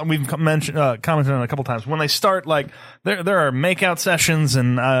people, we've commented on a couple times. When they start, like there are makeout sessions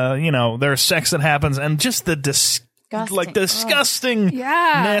and there's sex that happens, and just the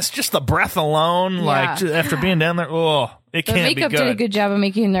disgustingness, just the breath alone, like after being down there, it can't be good. The makeup did a good job of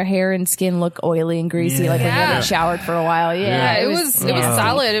making their hair and skin look oily and greasy, like when they haven't showered for a while. Yeah, it was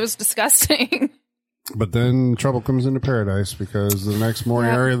solid. It was disgusting. But then trouble comes into paradise because the next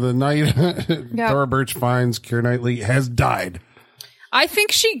morning or the night, Thora Birch finds Keira Knightley has died. I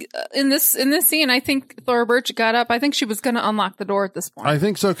think she in this scene. I think Thora Birch got up. I think she was going to unlock the door at this point. I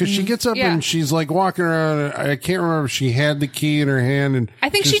think so because she gets up and she's like walking around. I can't remember if she had the key in her hand and I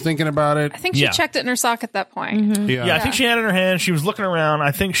think she's thinking about it. I think she checked it in her sock at that point. I think she had it in her hand. She was looking around.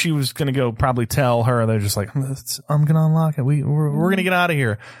 I think she was going to go probably tell her. They're just like, I'm going to unlock it. We're going to get out of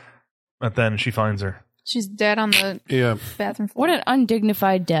here. But then she finds her. She's dead on the bathroom floor. What an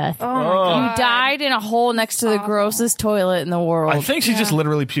undignified death. Oh my God. You died in a hole next to the grossest toilet in the world. I think she just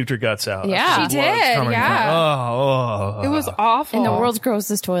literally puked her guts out. Yeah. She did, Coming yeah. It was awful. in the world's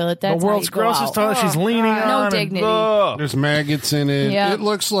grossest toilet. That's the world's how you go grossest out. toilet. She's leaning on. No and- dignity. There's maggots in it. Yeah. It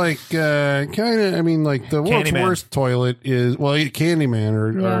looks like kind of. I mean, like the world's Candyman. worst toilet is Candyman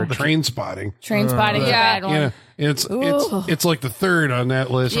or Train Spotting. Train spotting is a bad one. You know, it's like the third on that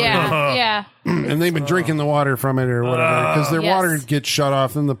list. Yeah, yeah. And they've been drinking the water from it or whatever because their Yes. water gets shut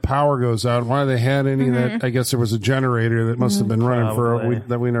off and the power goes out. Why they had any of that? I guess there was a generator that must have been running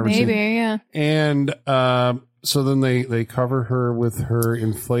that we never Maybe, seen. yeah. And so then they cover her with her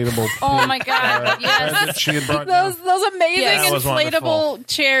inflatable. Oh my God! Yes. that she had brought down. Those amazing Yes. That was inflatable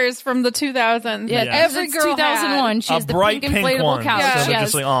chairs from the 2000s. Yeah, that every it's girl 2001. had. She has A the bright pink pink inflatable one. couch. Yeah. So they're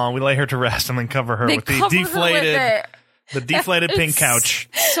Yes. just like, we lay her to rest and then cover her They with the covered her deflated, with it. the deflated pink couch.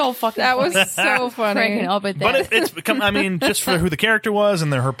 So fucking. That was funny. so funny. Cracking up at that. But it's become, I mean, just for who the character was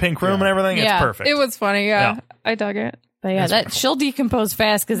and her pink room and everything, Yeah. it's perfect. It was funny, yeah. Yeah. I dug it. But yeah, she'll decompose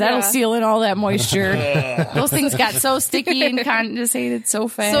fast because that'll Yeah. seal in all that moisture. Those things got so sticky and condensated so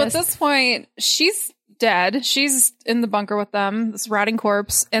fast. So at this point, she's dead. She's in the bunker with them, this rotting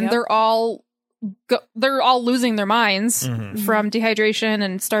corpse, and Yep. they're all losing their minds Mm-hmm. from dehydration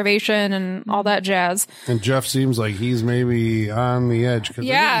and starvation and all that jazz. And Jeff seems like he's maybe on the edge because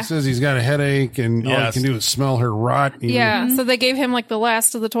Yeah. he says he's got a headache and all he Yes. can do is smell her rot. Yeah, so they gave him like the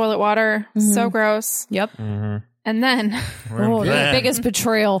last of the toilet water. So gross. Yep. And then Oh, the Then- biggest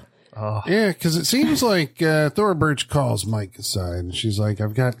betrayal. Yeah, because it seems like Thora Birch calls Mike aside and she's like,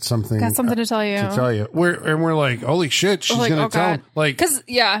 "I've got something got something to tell you. We're like, "Holy shit, she's Like, gonna oh tell God. him!" Like, Because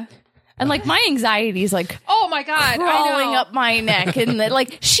And like my anxiety is like oh my God, crawling I know. up my neck. And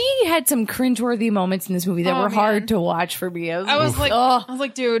like she had some cringeworthy moments in this movie that Oh, were man. hard to watch for me. I was like, oh,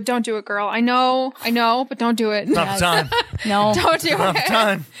 dude, don't do it, girl. I know, but don't do it. Not the time. no. Don't do Not the it.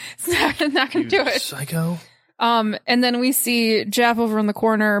 time. I'm not gonna do it. Psycho. And then we see Jeff over in the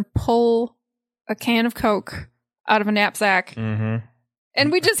corner pull a can of Coke out of a knapsack, Mm-hmm.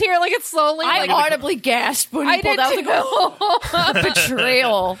 and we just hear like it slowly. I like, audibly gasped when I he pulled did out the Coke. too. And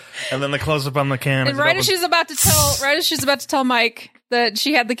Betrayal. then the close up on the can. And right as she's about to tell Mike that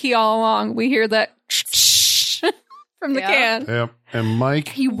she had the key all along, we hear that from the Yeah. can. yep. And Mike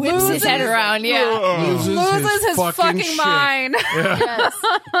He whips his head around. Yeah. Loses his fucking shit. mind. Yes.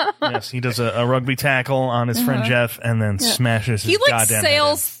 Yes, he does a rugby tackle on his friend Jeff and then smashes his He like goddamn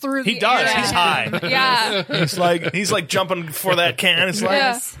sails head through. in. He the does. air. He's high. Yeah. He's like jumping for that can. It's like,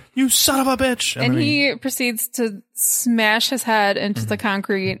 Yeah. you son of a bitch. And then he proceeds to smash his head into the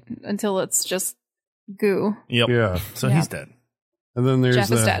concrete until it's just goo. Yep. Yeah. So Yeah. he's dead. And then there's Jeff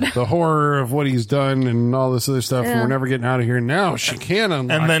is dead. the horror of what he's done and all this other stuff. And Yeah. we're never getting out of here. Now she can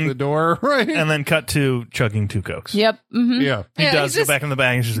unlock And then- the door, right? And then cut to chugging 2 Cokes. Yep. Mm-hmm. yeah. He Yeah, does he's go just- back in the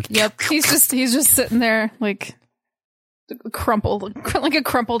bag and she's like, Yep. He's just sitting there like crumpled, like a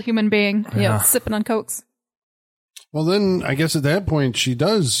crumpled human being. Yeah. Sipping on Cokes. Well, then I guess at that point she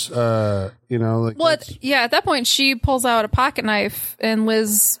does, like Well, that's- at that point she pulls out a pocket knife and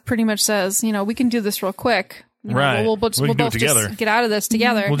Liz pretty much says, we can do this real quick. Right. We'll We both can do it just together. get out of this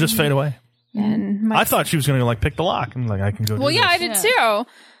together. we'll just fade away. and Mike I thought she was going to like pick the lock. I'm like, I can go do Well, yeah, I this. did too.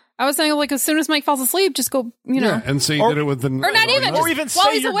 I was thinking, like, as soon as Mike falls asleep, just go, yeah. And so you Or- did it with the, or not even, Or just even while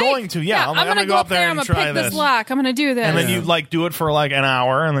say he's you're awake. going to. Yeah, I'm gonna go up there I'm and gonna try pick this. this lock. I'm gonna do this. And then you like do it for like an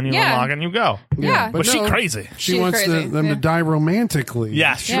hour and then you Yeah. unlock it and you go. yeah, But she crazy. She She's wants crazy. them Yeah. to die romantically.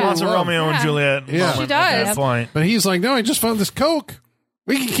 Yeah, she Yeah. wants a Love. Romeo and Yeah. Juliet. Yeah. moment She At that does. point. But he's like, no, I just found this Coke.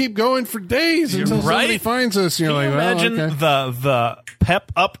 We can keep going for days until somebody right. finds us. And you're Can you like, imagine well, okay. the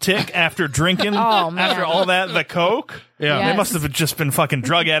pep uptick after drinking Oh, man. after all that the Coke? Yeah. They Yes. must have just been fucking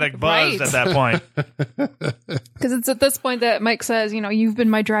drug addict buzzed Right. at that point. because it's at this point that Mike says, you've been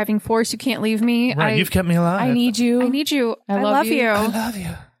my driving force. You can't leave me. Right, you've kept me alive. I need you. I need you. I love love you. you. I love you.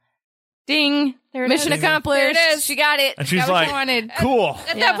 Ding. There it Mission is. accomplished. There it is. She got it. And she's Got what like, she wanted. cool.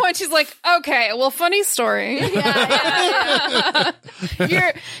 At Yeah. that point, she's like, "Okay, well, funny story.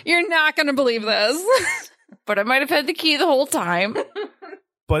 You're not gonna believe this." But I might have had the key the whole time.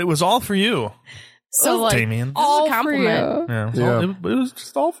 But it was all for you, So like, Damien. all All a compliment. for you. Yeah, it was, Yeah. it was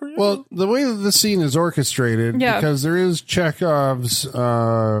just all for you. Well, the way that the scene is orchestrated, Yeah. because there is Chekhov's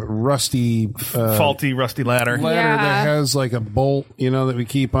rusty faulty, rusty ladder. ladder Yeah. that has like a bolt, that we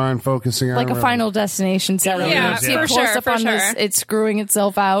keep on focusing on. Like a right? Final Destination setup. Yeah, You see for it close sure, up for on this, sure. it's screwing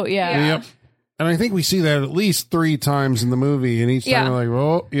itself out. Yeah. Yep. And I think we see that at least 3 times in the movie, and each time we're like,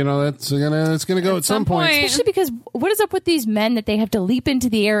 well, that's gonna go at some point. Especially because what is up with these men that they have to leap into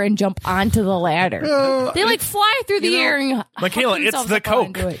the air and jump onto the ladder? They like fly through the air and Michaela, it's the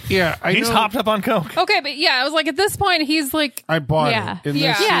coke. Yeah, he's hopped up on coke. Okay, but I was like, at this point, he's like, I bought it. In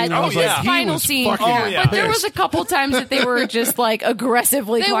this scene, I was like, he final was scene. fucking But there pissed. was a couple times that they were just like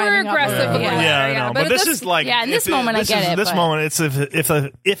aggressively climbing up. Yeah, but this is like, in this moment, I get it. This moment, it's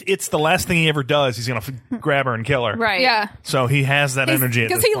if it's the last thing he ever does, he's gonna grab her and kill her. Right. Yeah. So he has that energy.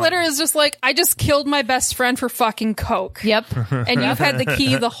 Because he literally is just like, I just killed my best friend for fucking coke. Yep. And you've had the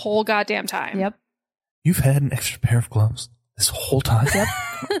key the whole goddamn time. Yep. You've had an extra pair of gloves this whole time. Yep.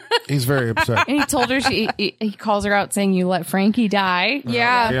 He's very upset. And he told her, he calls her out saying, you let Frankie die.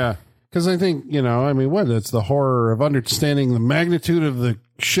 Yeah. Yeah. Because I think, it's the horror of understanding the magnitude of the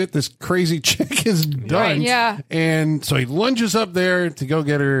shit this crazy chick has done. Right, yeah. And so he lunges up there to go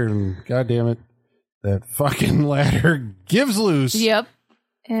get her, and God damn it, that fucking ladder gives loose. Yep.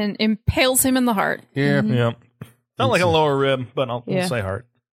 And impales him in the heart. Yeah. Yep. Not like a lower rib, but I'll say heart.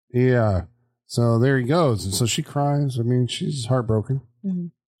 Yeah. So there he goes. And so she cries. I mean, she's heartbroken.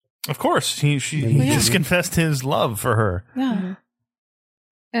 Of course. He just confessed his love for her. Yeah.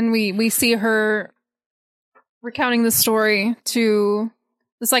 And we see her recounting the story to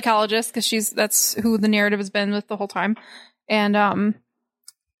the psychologist, because that's who the narrative has been with the whole time. And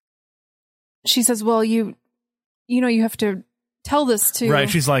she says, well, you have to tell this to... Right,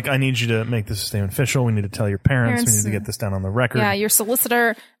 she's like, I need you to make this a statement official. We need to tell your parents. We need to get this down on the record. Yeah, your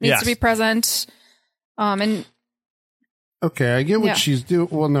solicitor needs to be present. And... Okay, I get what she's doing.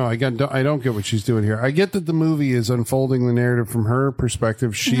 Well, no, I don't get what she's doing here. I get that the movie is unfolding the narrative from her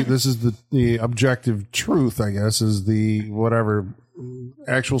perspective. This is the objective truth, I guess, is the whatever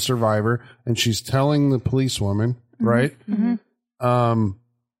actual survivor, and she's telling the policewoman, right? Mm-hmm.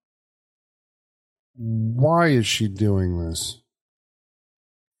 Why is she doing this?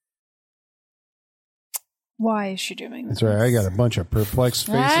 Why is she doing this? That's right. I got a bunch of perplexed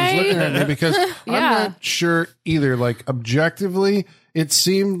faces looking at me because I'm not sure either. Like, objectively, it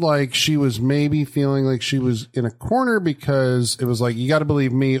seemed like she was maybe feeling like she was in a corner because it was like, you got to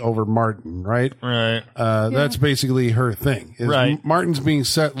believe me over Martin, right? Right. That's basically her thing. Right. Martin's being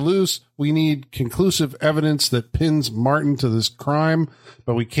set loose. We need conclusive evidence that pins Martin to this crime,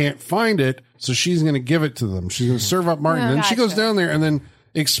 but we can't find it. So she's going to give it to them. She's going to serve up Martin. Then she goes down there and then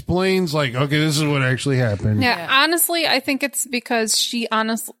explains like, okay, this is what actually happened. Yeah, honestly, I think it's because she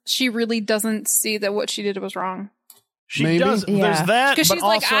really doesn't see that what she did was wrong. She does. There's that, because she's also,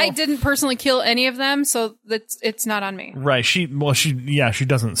 like, I didn't personally kill any of them, so it's not on me. Right. She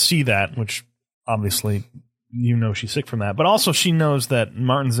doesn't see that, which obviously she's sick from that. But also, she knows that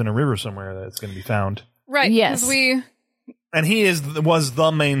Martin's in a river somewhere that it's going to be found. Right. Yes. And he was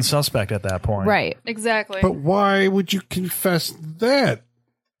the main suspect at that point. Right. Exactly. But why would you confess that?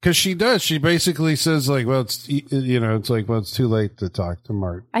 Because she does. She basically says, like, well, it's like, well, it's too late to talk to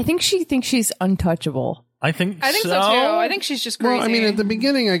Martin. I think she thinks she's untouchable. I think so too. I think she's just crazy. Well, I mean, at the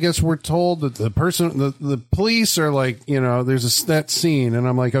beginning, I guess we're told that the police are like, there's that scene, and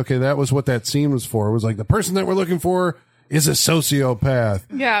I'm like, okay, that was what that scene was for. It was like, the person that we're looking for is a sociopath.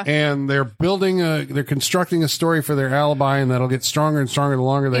 Yeah. And they're they're constructing a story for their alibi, and that'll get stronger and stronger the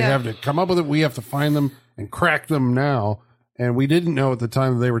longer they have to come up with it. We have to find them and crack them now. And we didn't know at the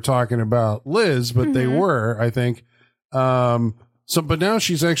time that they were talking about Liz, but they were, I think. But now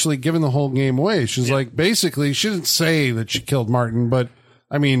she's actually given the whole game away. She's like, basically, she didn't say that she killed Martin, but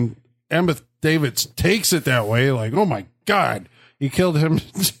I mean, Emmett Davids takes it that way. Like, oh my God, he killed him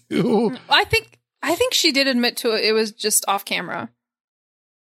too. I think she did admit to it. It was just off camera.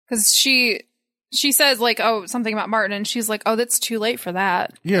 Because she says like, oh, something about Martin, and she's like, oh, that's too late for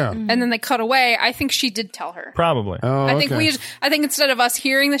that. Yeah. And then they cut away. I think she did tell her. Probably. Oh, I think instead of us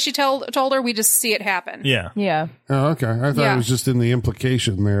hearing that she told her, we just see it happen. Yeah. Yeah. Oh, okay. I thought it was just in the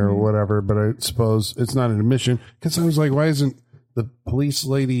implication there or whatever, but I suppose it's not an admission. Because I was like, why isn't the police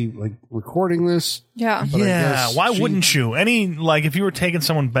lady like recording this? Yeah. But Why wouldn't you? If you were taking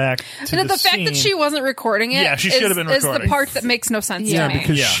someone back to and the fact that she wasn't recording it, she should have been recording. Is the part that makes no sense to me.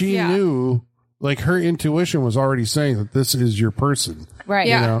 Because she knew, like, her intuition was already saying that this is your person. Right.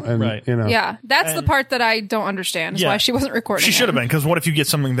 Yeah. Yeah. That's the part that I don't understand. Is why she wasn't recording. She should have been, because what if you get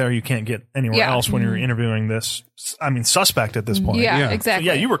something there you can't get anywhere else when you're interviewing this, suspect at this point? Yeah. Exactly.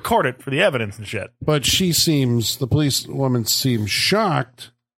 So, you record it for the evidence and shit. But the police woman seems shocked,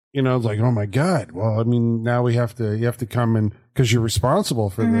 like, oh my God. Well, I mean, now you have to come in because you're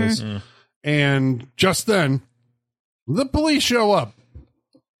responsible for this. And just then, the police show up.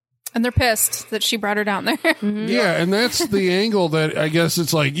 And they're pissed that she brought her down there. Yeah, and that's the angle that I guess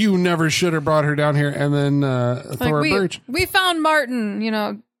it's like, you never should have brought her down here. And then Thora Birch. We found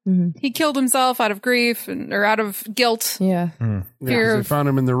Martin, he killed himself out of grief or out of guilt. Yeah. Fear they found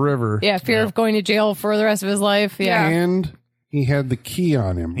him in the river. Yeah, fear of going to jail for the rest of his life. Yeah. And he had the key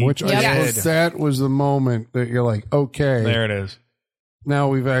on him, which I guess that was the moment that you're like, okay. There it is. Now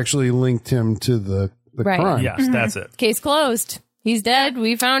we've actually linked him to the crime. Yes, that's it. Case closed. He's dead.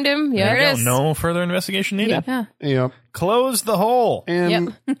 We found him. Yeah, there it is. No further investigation needed. Yep. Close the hole.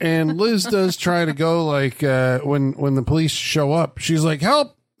 And and Liz does try to go like when the police show up, she's like,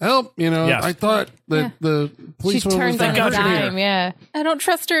 help. Yes. I thought that the policeman was on a dime. Yeah. I don't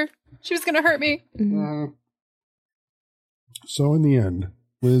trust her. She was going to hurt me. So in the end,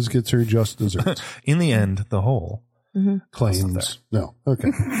 Liz gets her just desserts. In the end, the hole claims. No. Okay.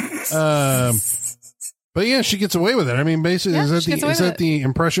 But yeah, she gets away with it. I mean, basically, is that the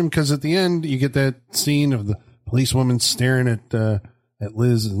impression? Because at the end, you get that scene of the policewoman staring at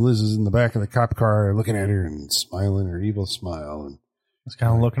Liz, and Liz is in the back of the cop car looking at her and smiling her evil smile. And it's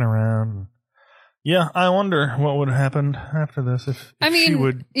kind of looking around. Yeah, I wonder what would have happened after this if she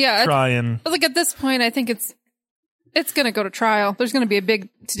would try and... Like at this point, I think it's going to go to trial. There's going to be a big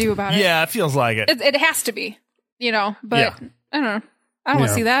to-do about it. Yeah, it feels like it. It has to be, but I don't know. I don't want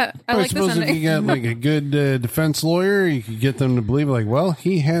to see that. I like this ending. If you got like a good defense lawyer, you could get them to believe like, well,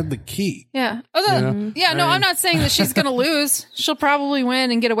 he had the key. Yeah. I'm not saying that she's going to lose. She'll probably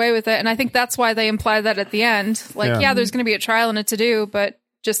win and get away with it. And I think that's why they imply that at the end. Like, there's going to be a trial and a to-do, but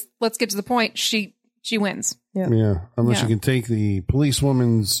just let's get to the point. She wins. Yeah. Unless you can take the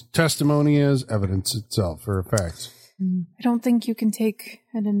policewoman's testimony as evidence itself or facts. I don't think you can take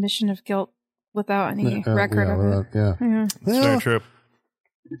an admission of guilt without any record of it. Yeah. That's very true.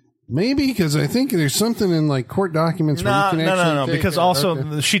 Maybe because I think there's something in like court documents where you can actually no. Because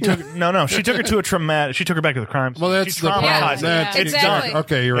also she took she took her to a traumatic. She took her back to the crime scene. Well, that's the problem. It's done.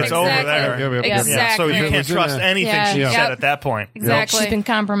 Okay, you're right. It's over there. Exactly. Yeah, so you can't trust anything she said at that point. Exactly. She's been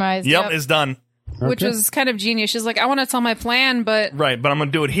compromised. Yep, it's done. Which is kind of genius. She's like, I want to tell my plan, but but I'm going to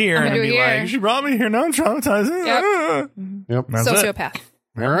do it here. I'm and do it be here. Like, she brought me here. Now I'm traumatized. Yep. That's sociopath. It.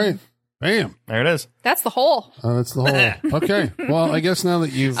 All right. Bam. There it is. That's the hole. That's the hole. Okay. Well, I guess now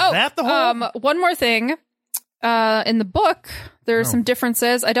that you've... that the hole? One more thing. In the book, there are some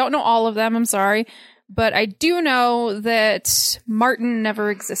differences. I don't know all of them. I'm sorry. But I do know that Martin never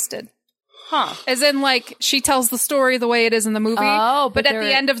existed. Huh. As in, like, she tells the story the way it is in the movie. Oh, but at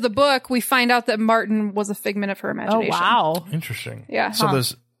the end of the book, we find out that Martin was a figment of her imagination. Oh, wow. Interesting. Yeah. So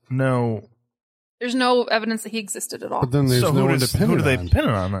there's no... There's no evidence that he existed at all. But then there's no one to pin who it do they on. pin it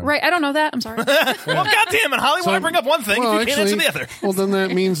on then? Right, I don't know that. I'm sorry. Well, goddamn it, Holly, when I bring up one thing, you can't answer the other. Well, then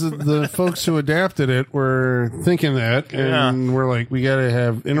that means that the folks who adapted it were thinking that, and we're like, we got to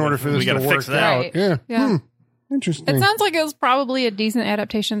have, in order for this to work out. Right. Yeah. Yeah. Interesting. It sounds like it was probably a decent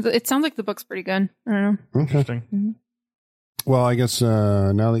adaptation. It sounds like the book's pretty good. I don't know. Interesting. Mm-hmm. Well, I guess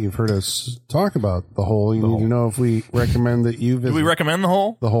now that you've heard us talk about the hole, you need to know if we recommend that you visit. Do we recommend the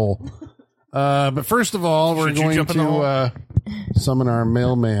hole? The hole. But first of all, we're going to summon our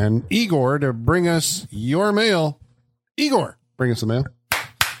mailman, Igor, to bring us your mail. Igor, bring us the mail.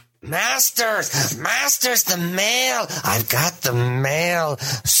 Masters, the mail. I've got the mail.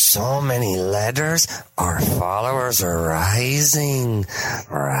 So many letters. Our followers are rising.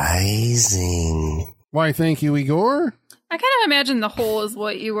 Why, thank you, Igor. I kind of imagine the hole is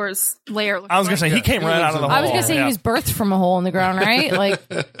what Igor's lair looks like. I was going to say, he came right out of the hole. I was going to say he was birthed from a hole in the ground, right? Like,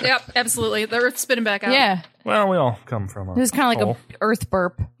 yep, absolutely. The earth's spinning back out. Yeah. Well, we all come from a It was kind of like a earth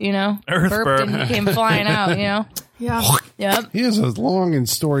burp, Earth burped burp. and he came flying out, Yeah. Yep. He has a long and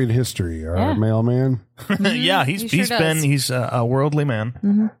storied history, our mailman. Yeah, he's a worldly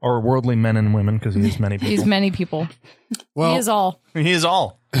man, or worldly men and women, because he is many people. He's many people. Well, He is all. He is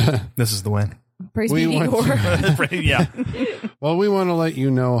all. This is the way. Praise be Igor. Yeah. Well, we want to let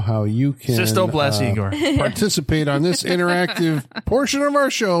you know how you can Sisto bless Igor. participate on this interactive portion of our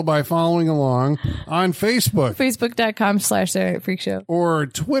show by following along on Facebook. Facebook.com/SaturdayNightFreakShow. Or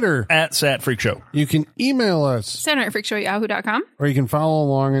Twitter. @SatFreakShow. You can email us. SaturdayNightFreakShow@yahoo.com. Or you can follow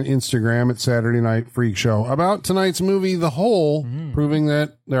along on Instagram at Saturday Night Freak Show. About tonight's movie, The Hole, proving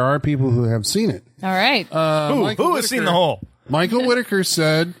that there are people who have seen it. All right. Who has seen The Hole? Michael Whitaker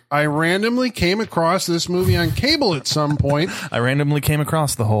said, I randomly came across this movie on cable at some point. I randomly came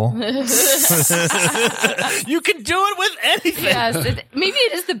across The Hole. You can do it with anything. Yes, maybe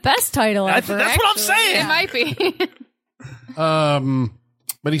it is the best title ever. That's what I'm saying. It might be.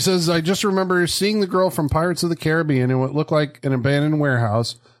 But he says, I just remember seeing the girl from Pirates of the Caribbean in what looked like an abandoned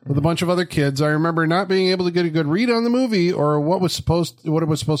warehouse. with a bunch of other kids. I remember not being able to get a good read on the movie or what it was supposed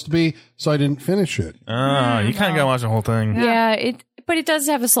to be, so I didn't finish it. You kind of got to watch the whole thing. Yeah, but it does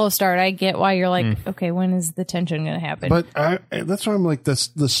have a slow start. I get why you're like, okay, when is the tension going to happen? But that's why I'm like, the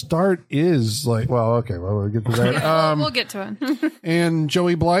start is like, well, okay, well, we'll get to that. We'll get to it. And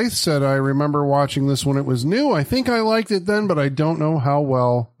Joey Blythe said, I remember watching this when it was new. I think I liked it then, but I don't know how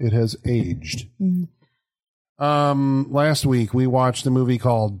well it has aged. Last week we watched a movie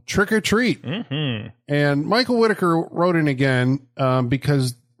called Trick or Treat. And Michael Whitaker wrote in again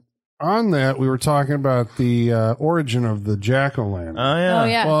because on that we were talking about the origin of the jack-o'-lantern. Oh,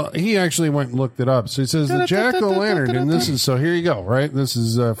 yeah. Well, he actually went and looked it up. So he says the jack-o'-lantern, and this is, so here you go, right? This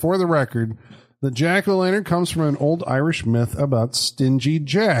is for the record. The jack-o'-lantern comes from an old Irish myth about Stingy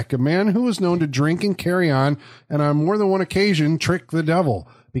Jack, a man who was known to drink and carry on more than one occasion trick the devil.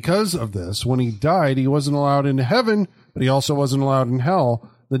 Because of this, when he died, he wasn't allowed into heaven, but he also wasn't allowed in hell.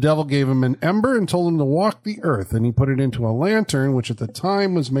 The devil gave him an ember and told him to walk the earth, and he put it into a lantern, which at the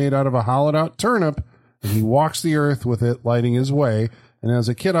time was made out of a hollowed-out turnip, and he walks the earth with it, lighting his way. And as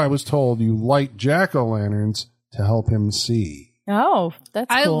a kid, I was told you light jack-o'-lanterns to help him see. Oh, that's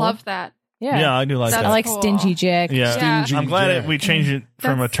cool. I love that. Yeah, I do like that. I like cool. Stingy Jack. Yeah, Stingy I'm glad Jack. we changed it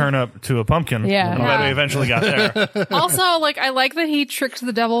from a turnip to a pumpkin. Yeah. I'm glad we eventually got there. Also, like, I like that he tricked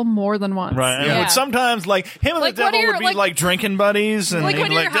the devil more than once. Right. Yeah. But sometimes, like, him and Like, the what devil are your- would be like- like drinking buddies, and Like, he'd what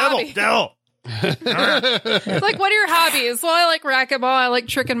be are like, your devil, hobbies? devil. Like, what are your hobbies? Well, I like racquetball. I like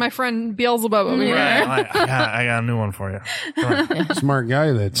tricking my friend Beelzebub over here. Right. I got a new one for you. Smart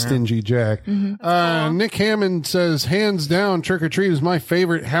guy, that Stingy Jack. Nick Hammond says, hands down, Trick or Treat is my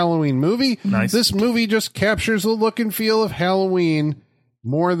favorite Halloween movie. Nice. This movie just captures the look and feel of Halloween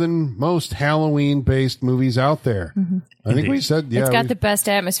more than most Halloween-based movies out there. I think we said, It's got the best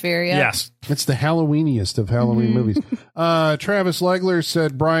atmosphere, yeah. Yes. it's the Halloweeniest of Halloween movies. Travis Legler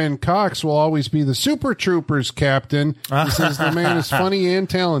said Brian Cox will always be the Super Troopers captain. He says the man is funny and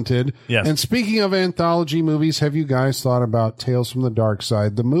talented. Yes. And speaking of anthology movies, have you guys thought about Tales from the Dark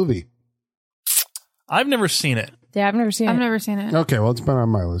Side, the movie? I've never seen it. Yeah, I've never seen I've it. never seen it. Okay, well, it's been on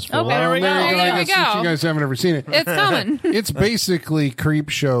my list for a Okay, while. there we go. I There we guess since go. you guys haven't ever seen it. It's coming. It's basically Creep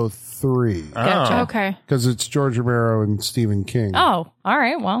Show 3 Gotcha. Oh. Okay. because it's George Romero and Stephen King. Oh, all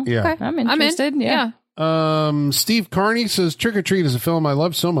right. Well, Yeah. I'm interested. I'm in. Yeah. Steve Carney says Trick or Treat is a film I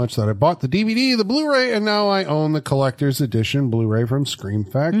love so much that I bought the DVD, the Blu-ray, and now I own the collector's edition Blu-ray from Scream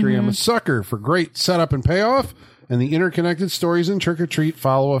Factory. I'm a sucker for great setup and payoff, and the interconnected stories in Trick or Treat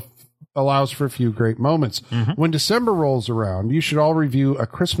allows for a few great moments. When December rolls around, you should all review A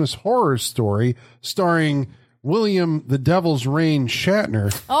Christmas Horror Story starring William the Devil's Rain Shatner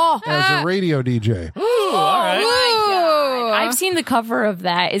as a radio DJ. Ooh, all right. Ooh. I've seen the cover of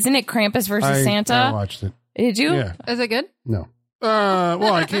that. Isn't it Krampus versus Santa? I watched it. Did you? Yeah. Is it good? No.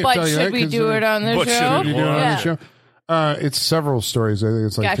 Well, I can't But tell you that. should we 'cause, do it on the But should show? we Should we do it on Yeah. the show? It's several stories. I think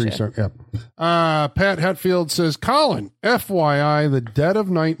it's like Gotcha. 3 stories. Yeah. Pat Hatfield says, Colin, FYI, the Dead of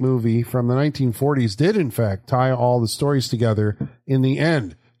Night movie from the 1940s did, in fact, tie all the stories together in the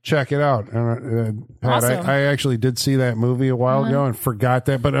end. Check it out. Pat, Awesome. I actually did see that movie a while ago and forgot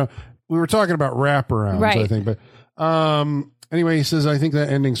that. But we were talking about wraparounds, I Right. think. But anyway, he says, I think that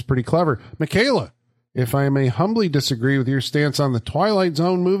ending's pretty clever. Michaela, if I may humbly disagree with your stance on the Twilight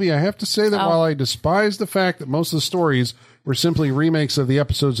Zone movie, I have to say that while I despise the fact that most of the stories were simply remakes of the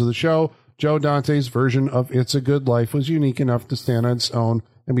episodes of the show, Joe Dante's version of It's a Good Life was unique enough to stand on its own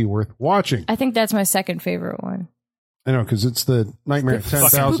and be worth watching. I think that's my second favorite one. I know, because it's the Nightmare at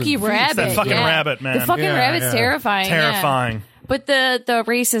 10,000 Spooky Feet. rabbit. That fucking yeah. rabbit, man. The fucking Yeah, rabbit's yeah. terrifying. yeah. Terrifying. But the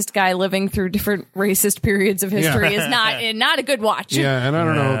racist guy living through different racist periods of history is not a good watch. Yeah, and I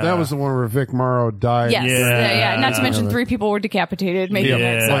don't know. That was the one where Vic Morrow died. Yes. Yeah. Not to mention 3 people were decapitated. Maybe Yeah.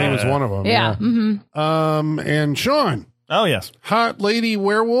 that's Well, he was one of them. Yeah. And Sean, Oh, yes. hot lady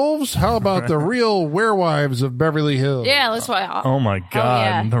werewolves? How about the real werewolves of Beverly Hills? Yeah, let's watch. Oh, my God.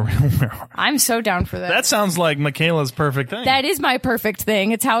 yeah. The real werewolf. I'm so down for that. That sounds like Michaela's perfect thing. That is my perfect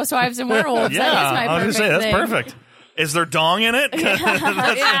thing. It's housewives and werewolves. yeah, That is my I was perfect going to say, thing. that's perfect. Is there dong in it? Yeah,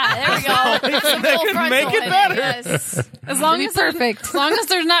 there we go. It's a That full could frontal make it in better. Yes. As long Be as there's- perfect. As long as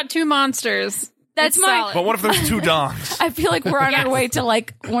there's not 2 monsters. That's it's my- solid. But what if there's 2 dongs? I feel like we're on our way to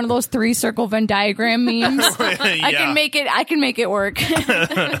like one of those 3-circle Venn diagram memes. Yeah. I can make it work.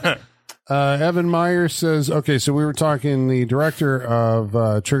 Evan Meyer says, okay, so we were talking, the director of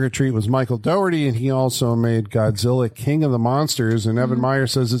Trick or Treat was Michael Dougherty, and he also made Godzilla King of the Monsters. And Evan Meyer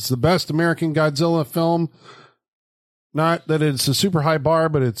says it's the best American Godzilla film. Not that it's a super high bar,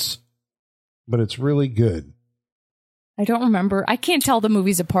 but it's really good. I don't remember. I can't tell the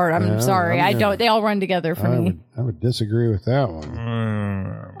movies apart. I'm Yeah, sorry. I'm I gonna- don't. They all run together for me. I would disagree with that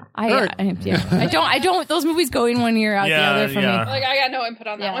one. I don't. Those movies go in one ear out the other for me. Like I got no input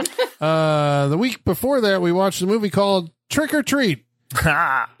on that one. The week before that, we watched a movie called Trick or Treat.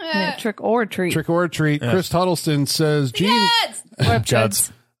 Trick or treat. Trick or Treat. Yes. Chris Huddleston says Gene.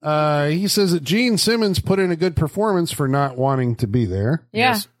 Juds. He says that Gene Simmons put in a good performance for not wanting to be there.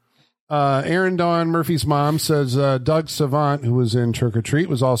 Yeah. Yes. Aaron Dawn, Murphy's mom, says Doug Savant, who was in Trick or Treat,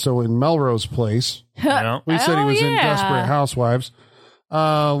 was also in Melrose Place. We said he was in Desperate Housewives.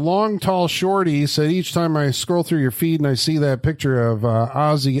 Long Tall Shorty said, each time I scroll through your feed and I see that picture of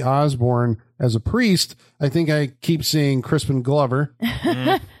Ozzy Osbourne as a priest, I think I keep seeing Crispin Glover.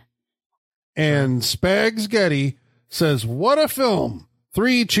 And Spags Getty says, what a film.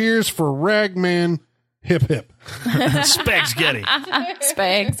 3 cheers for Ragman. Hip hip. Spags Getty.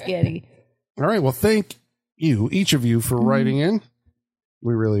 Spags Getty. All right. Well, thank you, each of you, for writing in.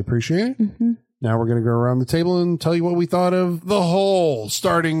 We really appreciate it. Mm-hmm. Now we're going to go around the table and tell you what we thought of The Hole,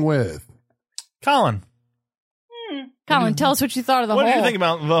 starting with Colin. Colin, tell us what you thought of The Hole. What did you think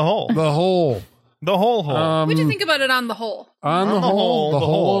about The Hole? The Hole. The Whole Hole. What did you think about it on the whole? On the whole. The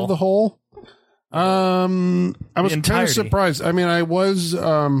whole of The Hole. I was kind of surprised. I mean, I was,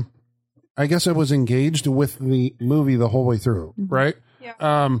 I guess I was engaged with the movie the whole way through, right?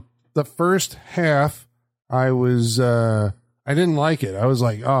 Yeah. The first half, I was, I didn't like it. I was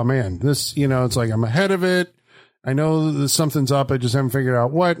like, oh man, this, it's like I'm ahead of it. I know that something's up. I just haven't figured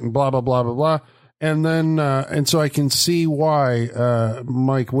out what, and blah, blah, blah, blah, blah. And then, and so I can see why,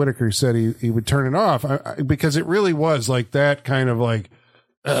 Mike Whitaker said he would turn it off because it really was like that kind of like,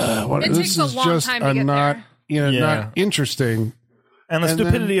 it takes a long time to get there. Not interesting. And the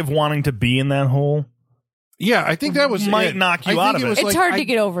stupidity of wanting to be in that hole. Yeah, I think that was might knock you out of it. It's hard to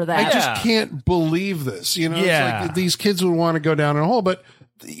get over that. I just can't believe this. It's like these kids would want to go down in a hole, but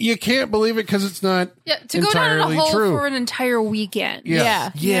you can't believe it because it's not to go down in a hole true. For an entire weekend.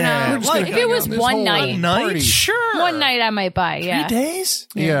 Yeah. Like, if it was one night, sure. One night I might buy. 3 days.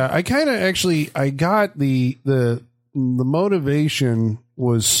 Yeah, I kind of I got the motivation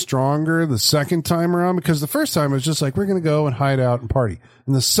was stronger the second time around because the first time it was just like, we're going to go and hide out and party.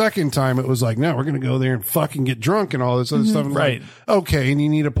 And the second time it was like, no, we're going to go there and fucking get drunk and all this other stuff. And right. Like, okay. And you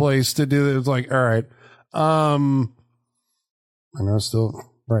need a place to do it. It's like, all right. I know still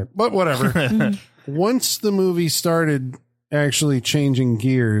right, but whatever. Once the movie started actually changing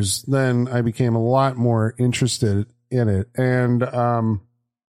gears, then I became a lot more interested in it. And,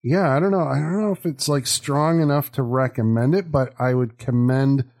 yeah, I don't know. I don't know if it's like strong enough to recommend it, but I would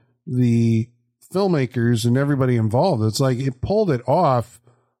commend the filmmakers and everybody involved. It's like it pulled it off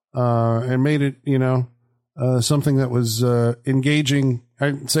and made it, something that was engaging.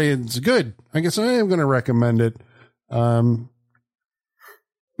 I'd say it's good. I guess I am going to recommend it.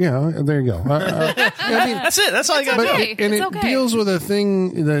 Yeah, there you go. I mean, that's it. That's all I got to do. And it deals with a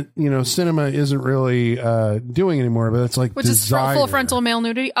thing that, cinema isn't really doing anymore, but it's like which desire. Is full frontal male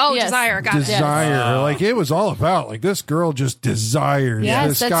nudity. Oh, yes. Desire. Got desire. It. Like it was all about like this girl just desires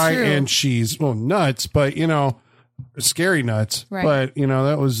this guy true. And she's nuts, but scary nuts. Right. But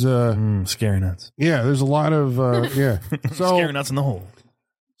that was scary nuts. Yeah, there's a lot of So scary nuts in the hole.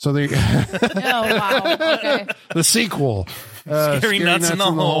 So they oh wow. Okay. The sequel. Scary nuts in the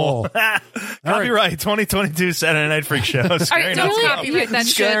hole. Copyright 2022 Saturday Night Freak Show. Scary nuts. Don't copyright that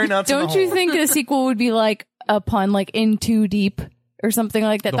shit. Don't you think the sequel would be like a pun, like In Too Deep or something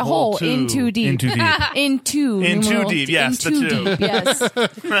like that? The whole In Too Deep. In Too Deep. In Too Deep. Yes, in the two. two. Deep, yes.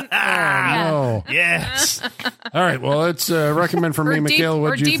 No. Yes. All right. Well, let's recommend for me, Michaela.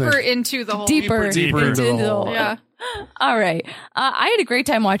 What do you think? Deeper into the hole. Deeper into the hole. Yeah. All right. I had a great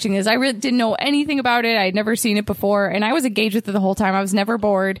time watching this. I really didn't know anything about it. I'd never seen it before, and I was engaged with it the whole time. I was never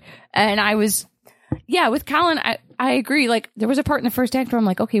bored, and I was, with Colin, I agree. Like, there was a part in the first act where I'm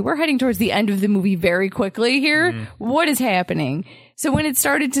like, okay, we're heading towards the end of the movie very quickly here. What is happening? So when it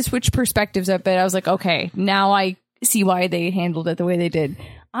started to switch perspectives a bit, I was like, okay, now I see why they handled it the way they did.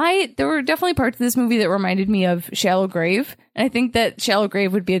 There were definitely parts of this movie that reminded me of Shallow Grave, and I think that Shallow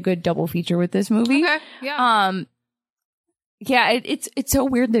Grave would be a good double feature with this movie. Okay. Yeah. Yeah, it's so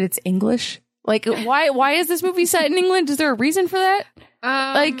weird that it's English. Like, why is this movie set in England? Is there a reason for that?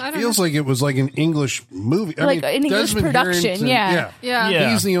 It feels like it was like an English movie. I mean, an English Desmond production. Harrington,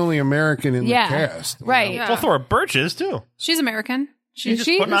 Yeah. He's the only American in the cast. Right. Yeah. Well, Thora Birch is too. She's American. Is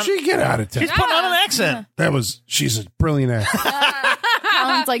she? She get out of town. She's putting on an accent. She's a brilliant actress.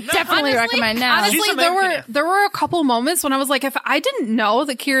 Colin's like, definitely recommend now. Honestly, there were a couple moments when I was like, if I didn't know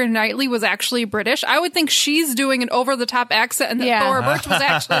that Keira Knightley was actually British, I would think she's doing an over the top accent and that Thora Birch was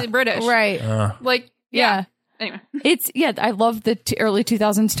actually British. Right. Like, yeah. Anyway. I love the early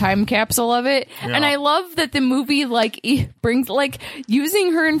 2000s time capsule of it. Yeah. And I love that the movie brings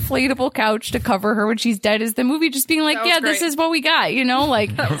using her inflatable couch to cover her when she's dead is the movie just being like, That was yeah, great. this is what we got,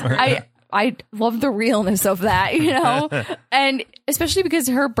 like I love the realness of that, and especially because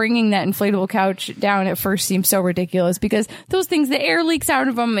her bringing that inflatable couch down at first seems so ridiculous because those things, the air leaks out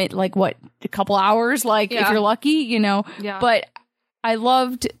of them at a couple hours, if you're lucky, Yeah. But I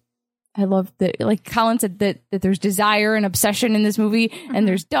loved that, like Colin said, that there's desire and obsession in this movie, and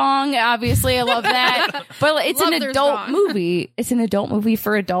there's dong. Obviously, I love that. But it's an There's adult dong. movie. It's an adult movie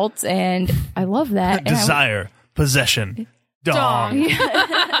for adults, and I love that. And Desire, possession, dong,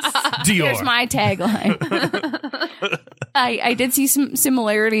 Dior. There's my tagline. I did see some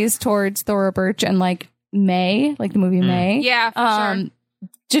similarities towards Thora Birch and May, the movie May. Yeah, for sure.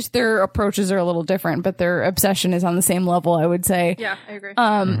 Just their approaches are a little different, but their obsession is on the same level, I would say. Yeah, I agree.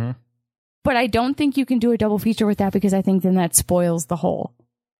 But I don't think you can do a double feature with that because I think then that spoils the whole.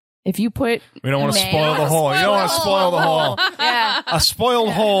 If you put We don't want to May- spoil the whole. You don't want to spoil the whole. yeah. A spoiled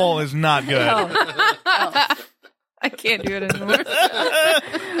whole is not good. I can't do it anymore.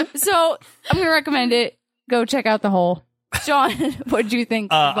 So I'm going to recommend it. Go check out The Hole. Sean, what do you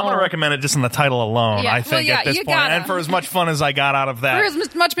think? I'm going to recommend it just in the title alone, Yeah, I think, well, at this you point. gotta. And for as much fun as I got out of that. For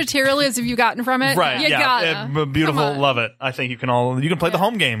as much material as have you gotten from it, Right, you yeah. gotta. Beautiful, Come on. love it. I think you can play the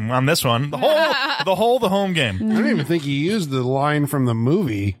home game on this one. The home game. I don't even think he used the line from the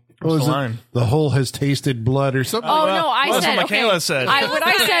movie. What was the it? line? The hole has tasted blood or something. Oh, no, I that's said, what Michaela okay. said. What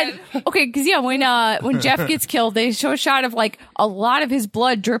I said, okay, because when Jeff gets killed, they show a shot of a lot of his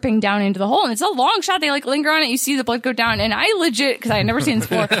blood dripping down into the hole, and it's a long shot. They linger on it. You see the blood go down, and I legit, because I had never seen this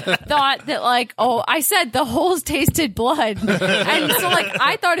before, thought that I said the hole's tasted blood, and so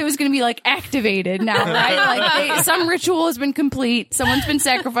I thought it was going to be activated now, right? Some ritual has been complete, someone's been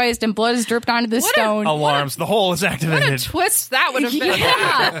sacrificed, and blood has dripped onto the stone. Alarms. The hole is What a activated. twist that would have been.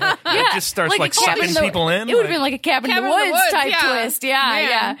 Yeah, yeah. It just starts a cabin sucking in the- people in. It would have been like a cabin in the woods type yeah. twist.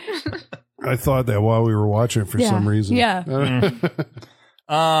 Yeah, Man. I thought that while we were watching it for yeah. some reason. Yeah.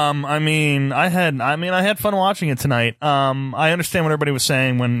 I had fun watching it tonight. I understand what everybody was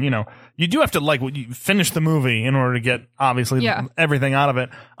saying when, you do have to you finish the movie in order to get obviously Yeah. everything out of it.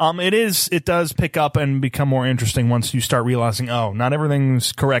 It does pick up and become more interesting once you start realizing, oh, not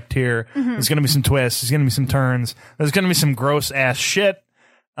everything's correct here. There's going to be some twists. There's going to be some turns. There's going to be some gross ass shit.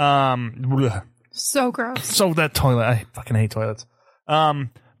 So gross. So that toilet, I fucking hate toilets.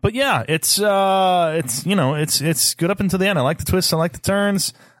 But yeah, it's good up until the end. I like the twists. I like the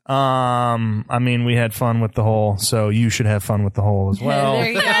turns. We had fun with the whole, so you should have fun with the whole as well. There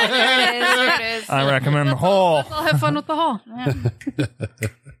you go. There it is. I recommend the whole. I'll have fun with the hall.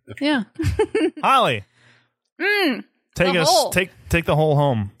 Yeah. Holly, take The us, whole. take the whole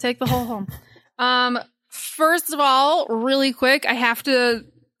home. Take the whole home. First of all, really quick, I have to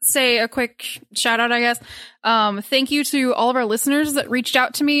say a quick shout out, I guess. Thank you to all of our listeners that reached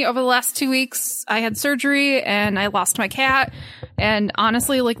out to me over the last 2 weeks. I had surgery and I lost my cat. And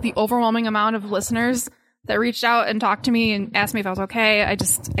honestly, the overwhelming amount of listeners that reached out and talked to me and asked me if I was okay, I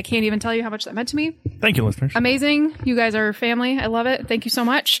can't even tell you how much that meant to me. Thank you, listeners. Amazing. You guys are family. I love it. Thank you so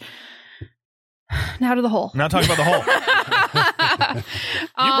much. Now to the hole. Now talk about the hole. You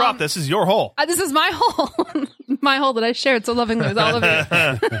brought this is your hole. This is my hole. My hole that I shared so lovingly with all of you.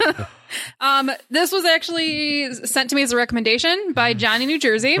 This was actually sent to me as a recommendation by Johnny, New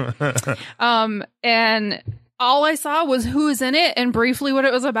Jersey. And all I saw was who was in it and briefly what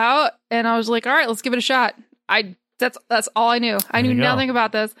it was about. And I was like, all right, let's give it a shot. That's all I knew. I knew you go. nothing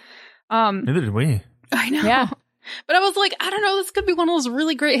about this. Neither did we. I know. Yeah. But I was like, I don't know, this could be one of those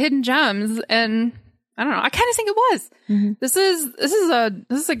really great hidden gems. And I don't know. I kind of think it was. Mm-hmm. This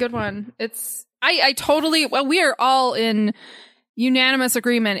is a good one. I totally, we are all in unanimous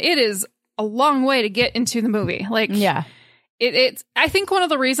agreement. It is a long way to get into the movie. Yeah. It's, I think one of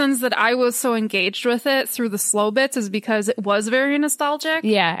the reasons that I was so engaged with it through the slow bits is because it was very nostalgic.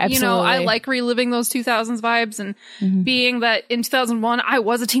 Yeah, absolutely. I like reliving those 2000s vibes and being that in 2001, I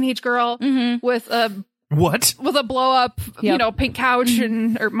was a teenage girl with a What? blow up, Yep. pink couch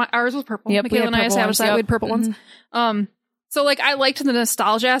ours was purple. Yep, we Michaela had and I purple established ones, that yep. we had purple ones. So I liked the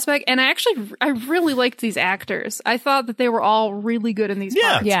nostalgia aspect, and I really liked these actors. I thought that they were all really good in these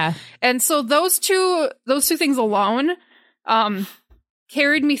parts. Yeah. And so those two things alone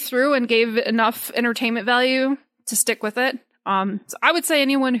carried me through and gave it enough entertainment value to stick with it. So I would say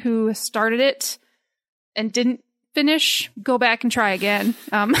anyone who started it and didn't finish, go back and try again,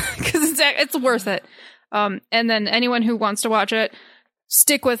 because it's worth it. And then anyone who wants to watch it,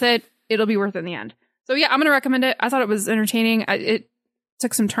 stick with it. It'll be worth it in the end. So yeah, I'm going to recommend it. I thought it was entertaining. It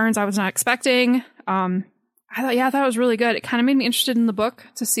took some turns I was not expecting. I I thought it was really good. It kind of made me interested in the book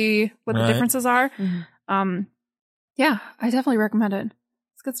to see what the differences are. Yeah, I definitely recommend it.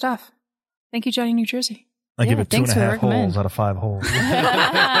 It's good stuff. Thank you, Johnny, New Jersey. I give it thanks 2.5 for holes out of 5 holes.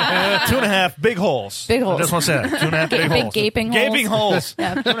 2.5 big holes. Big holes. I just want to say that. 2.5 big Big holes. gaping holes. Gaping holes.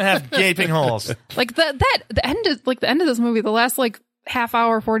 2.5 gaping holes. Like the end of this movie, the last like half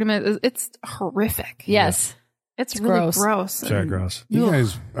hour, 40 minutes, it's horrific. Yes. It's It's really gross. gross. Very gross. You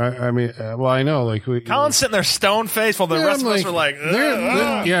guys, I mean, well, I know, like Colin's sitting there stone faced while the Yeah, rest I'm of us are like,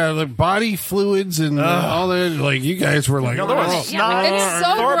 yeah, the body fluids and all that. Like you guys were like, No, there was "Oh." snot. it's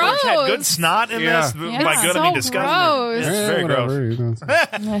so Thorburn had gross. good snot in Yeah. this. Yeah, By it's good, I mean so disgusting. gross. It's Eh, very gross. whatever, you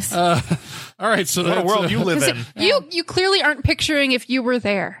know. Nice. All right, so What a that's, world you live in. You clearly aren't picturing if you were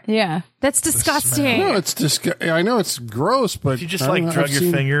there. Yeah. That's disgusting. No, it's I know it's gross, but If you just I don't like know, drug I've your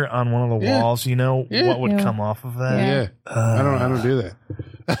seen- finger on one of the Yeah. walls, you know what would Yeah. come off of that? Yeah, I don't do that.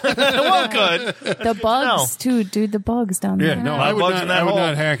 Well, good. The bugs, too, dude. The bugs down there. Yeah, no, Lot I of would bugs not. in that I would hole.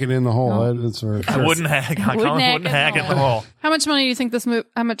 not hack it in the hole. That's right. I wouldn't hack. Colin wouldn't hack in the hole. How much money do you think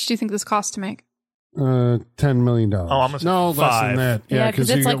How much do you think this costs to make? $10 million. Oh, I'm gonna say no, less 5. than that. Yeah, because because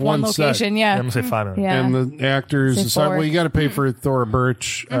it's you like get one set. location. Yeah. I'm gonna say 5 million. Yeah. And the actors, Say aside, 4. well, you got to pay for Thora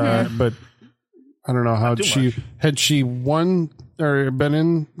Birch, but I don't know how too had she won or been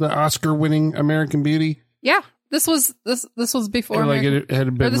in the Oscar-winning American Beauty, Yeah, this was before. or like American, it had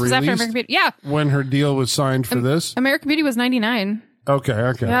or been this was after released American Beauty. Yeah, when her deal was signed for this. American Beauty was 99. Okay,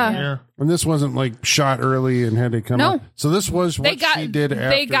 Yeah. Yeah. and this wasn't like shot early and had to come. No. out. So this was what she did. After.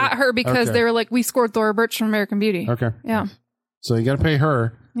 They got her because Okay. they were like, we scored Thora Birch from American Beauty. Okay, Yeah, so you got to pay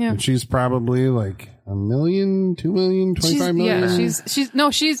her. Yeah. and she's probably like $1 million, $2 million, $25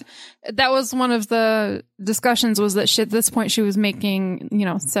 million. she's that was one of the discussions was that at this point she was making in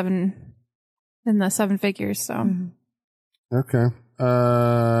the 7 figures. So Okay.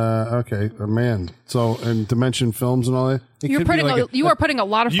 Okay. Man. So, and Dimension Films and all that. It could be like you are putting a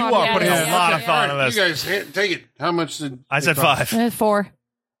lot of You thought are into putting this. a lot of All thought right, into you this. guys take it. How much did I said it cost? 5. 4.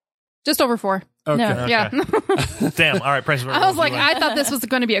 Just over 4. Okay. No. Yeah, Damn. All right. Price of I was like, I thought this was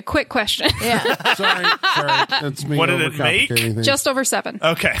going to be a quick question. Yeah. Sorry. That's me. What did it make? overcomplicating things. Just over 7.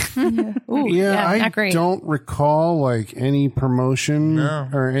 Okay. Ooh, Yeah, I not great. don't recall like any promotion No.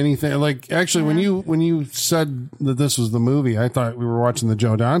 or anything. Like actually, when you said that this was the movie, I thought we were watching the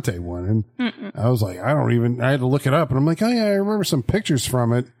Joe Dante one, and I was like, I had to look it up, and I'm like, oh yeah, I remember some pictures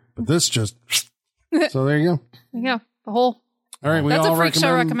from it, but this just. So there you go. Yeah, the whole All right, we That's a all freak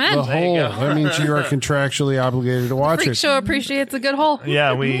show recommend. The There you whole. go. That means you are contractually obligated to watch freak it. show appreciates a good hole.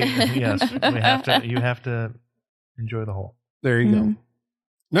 Yeah. We have to. You have to enjoy the whole. There you go.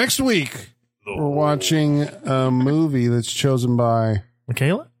 Next week, we're watching a movie that's chosen by.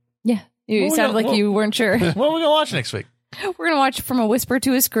 Michaela, Yeah. You Well, we sounded got- like you weren't sure. what are we gonna watch next week? We're going to watch From a Whisper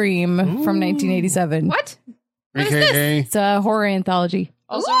to a Scream from 1987. What? AKA. It's a horror anthology.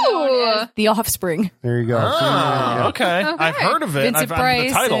 Also known as The Offspring. There you go. So, Oh, okay. I've heard of it. Vincent I've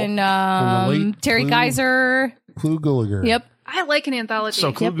Price the title. and the late Terry Clue. Geyser. Clue Gulliger. Yep. I like an anthology.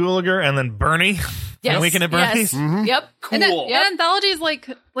 So Clue Gulliger and then Bernie. Yes. Weekend at Bernie's. Yes. Yep. And Cool. an anthology is like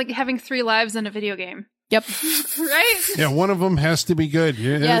having 3 lives in a video game, Yep. right? Yeah, one of them has to be good.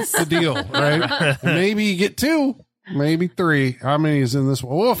 Yes. That's the deal, right? Maybe you get 2, maybe 3. How many is in this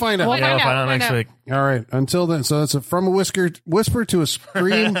one? We'll find out. We'll Yeah, we'll find find out, out find next out. week. All right. Until then, so it's From a Whisper to a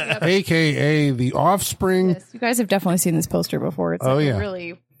Scream, AKA The Offspring. Yes. You guys have definitely seen this poster before. It's Oh, like yeah. a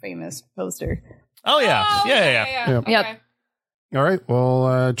really famous poster. Oh yeah. Yeah. Yep. Okay. Yep. All right.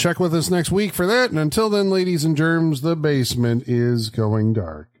 Well, check with us next week for that. And until then, ladies and germs, the basement is going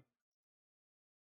dark.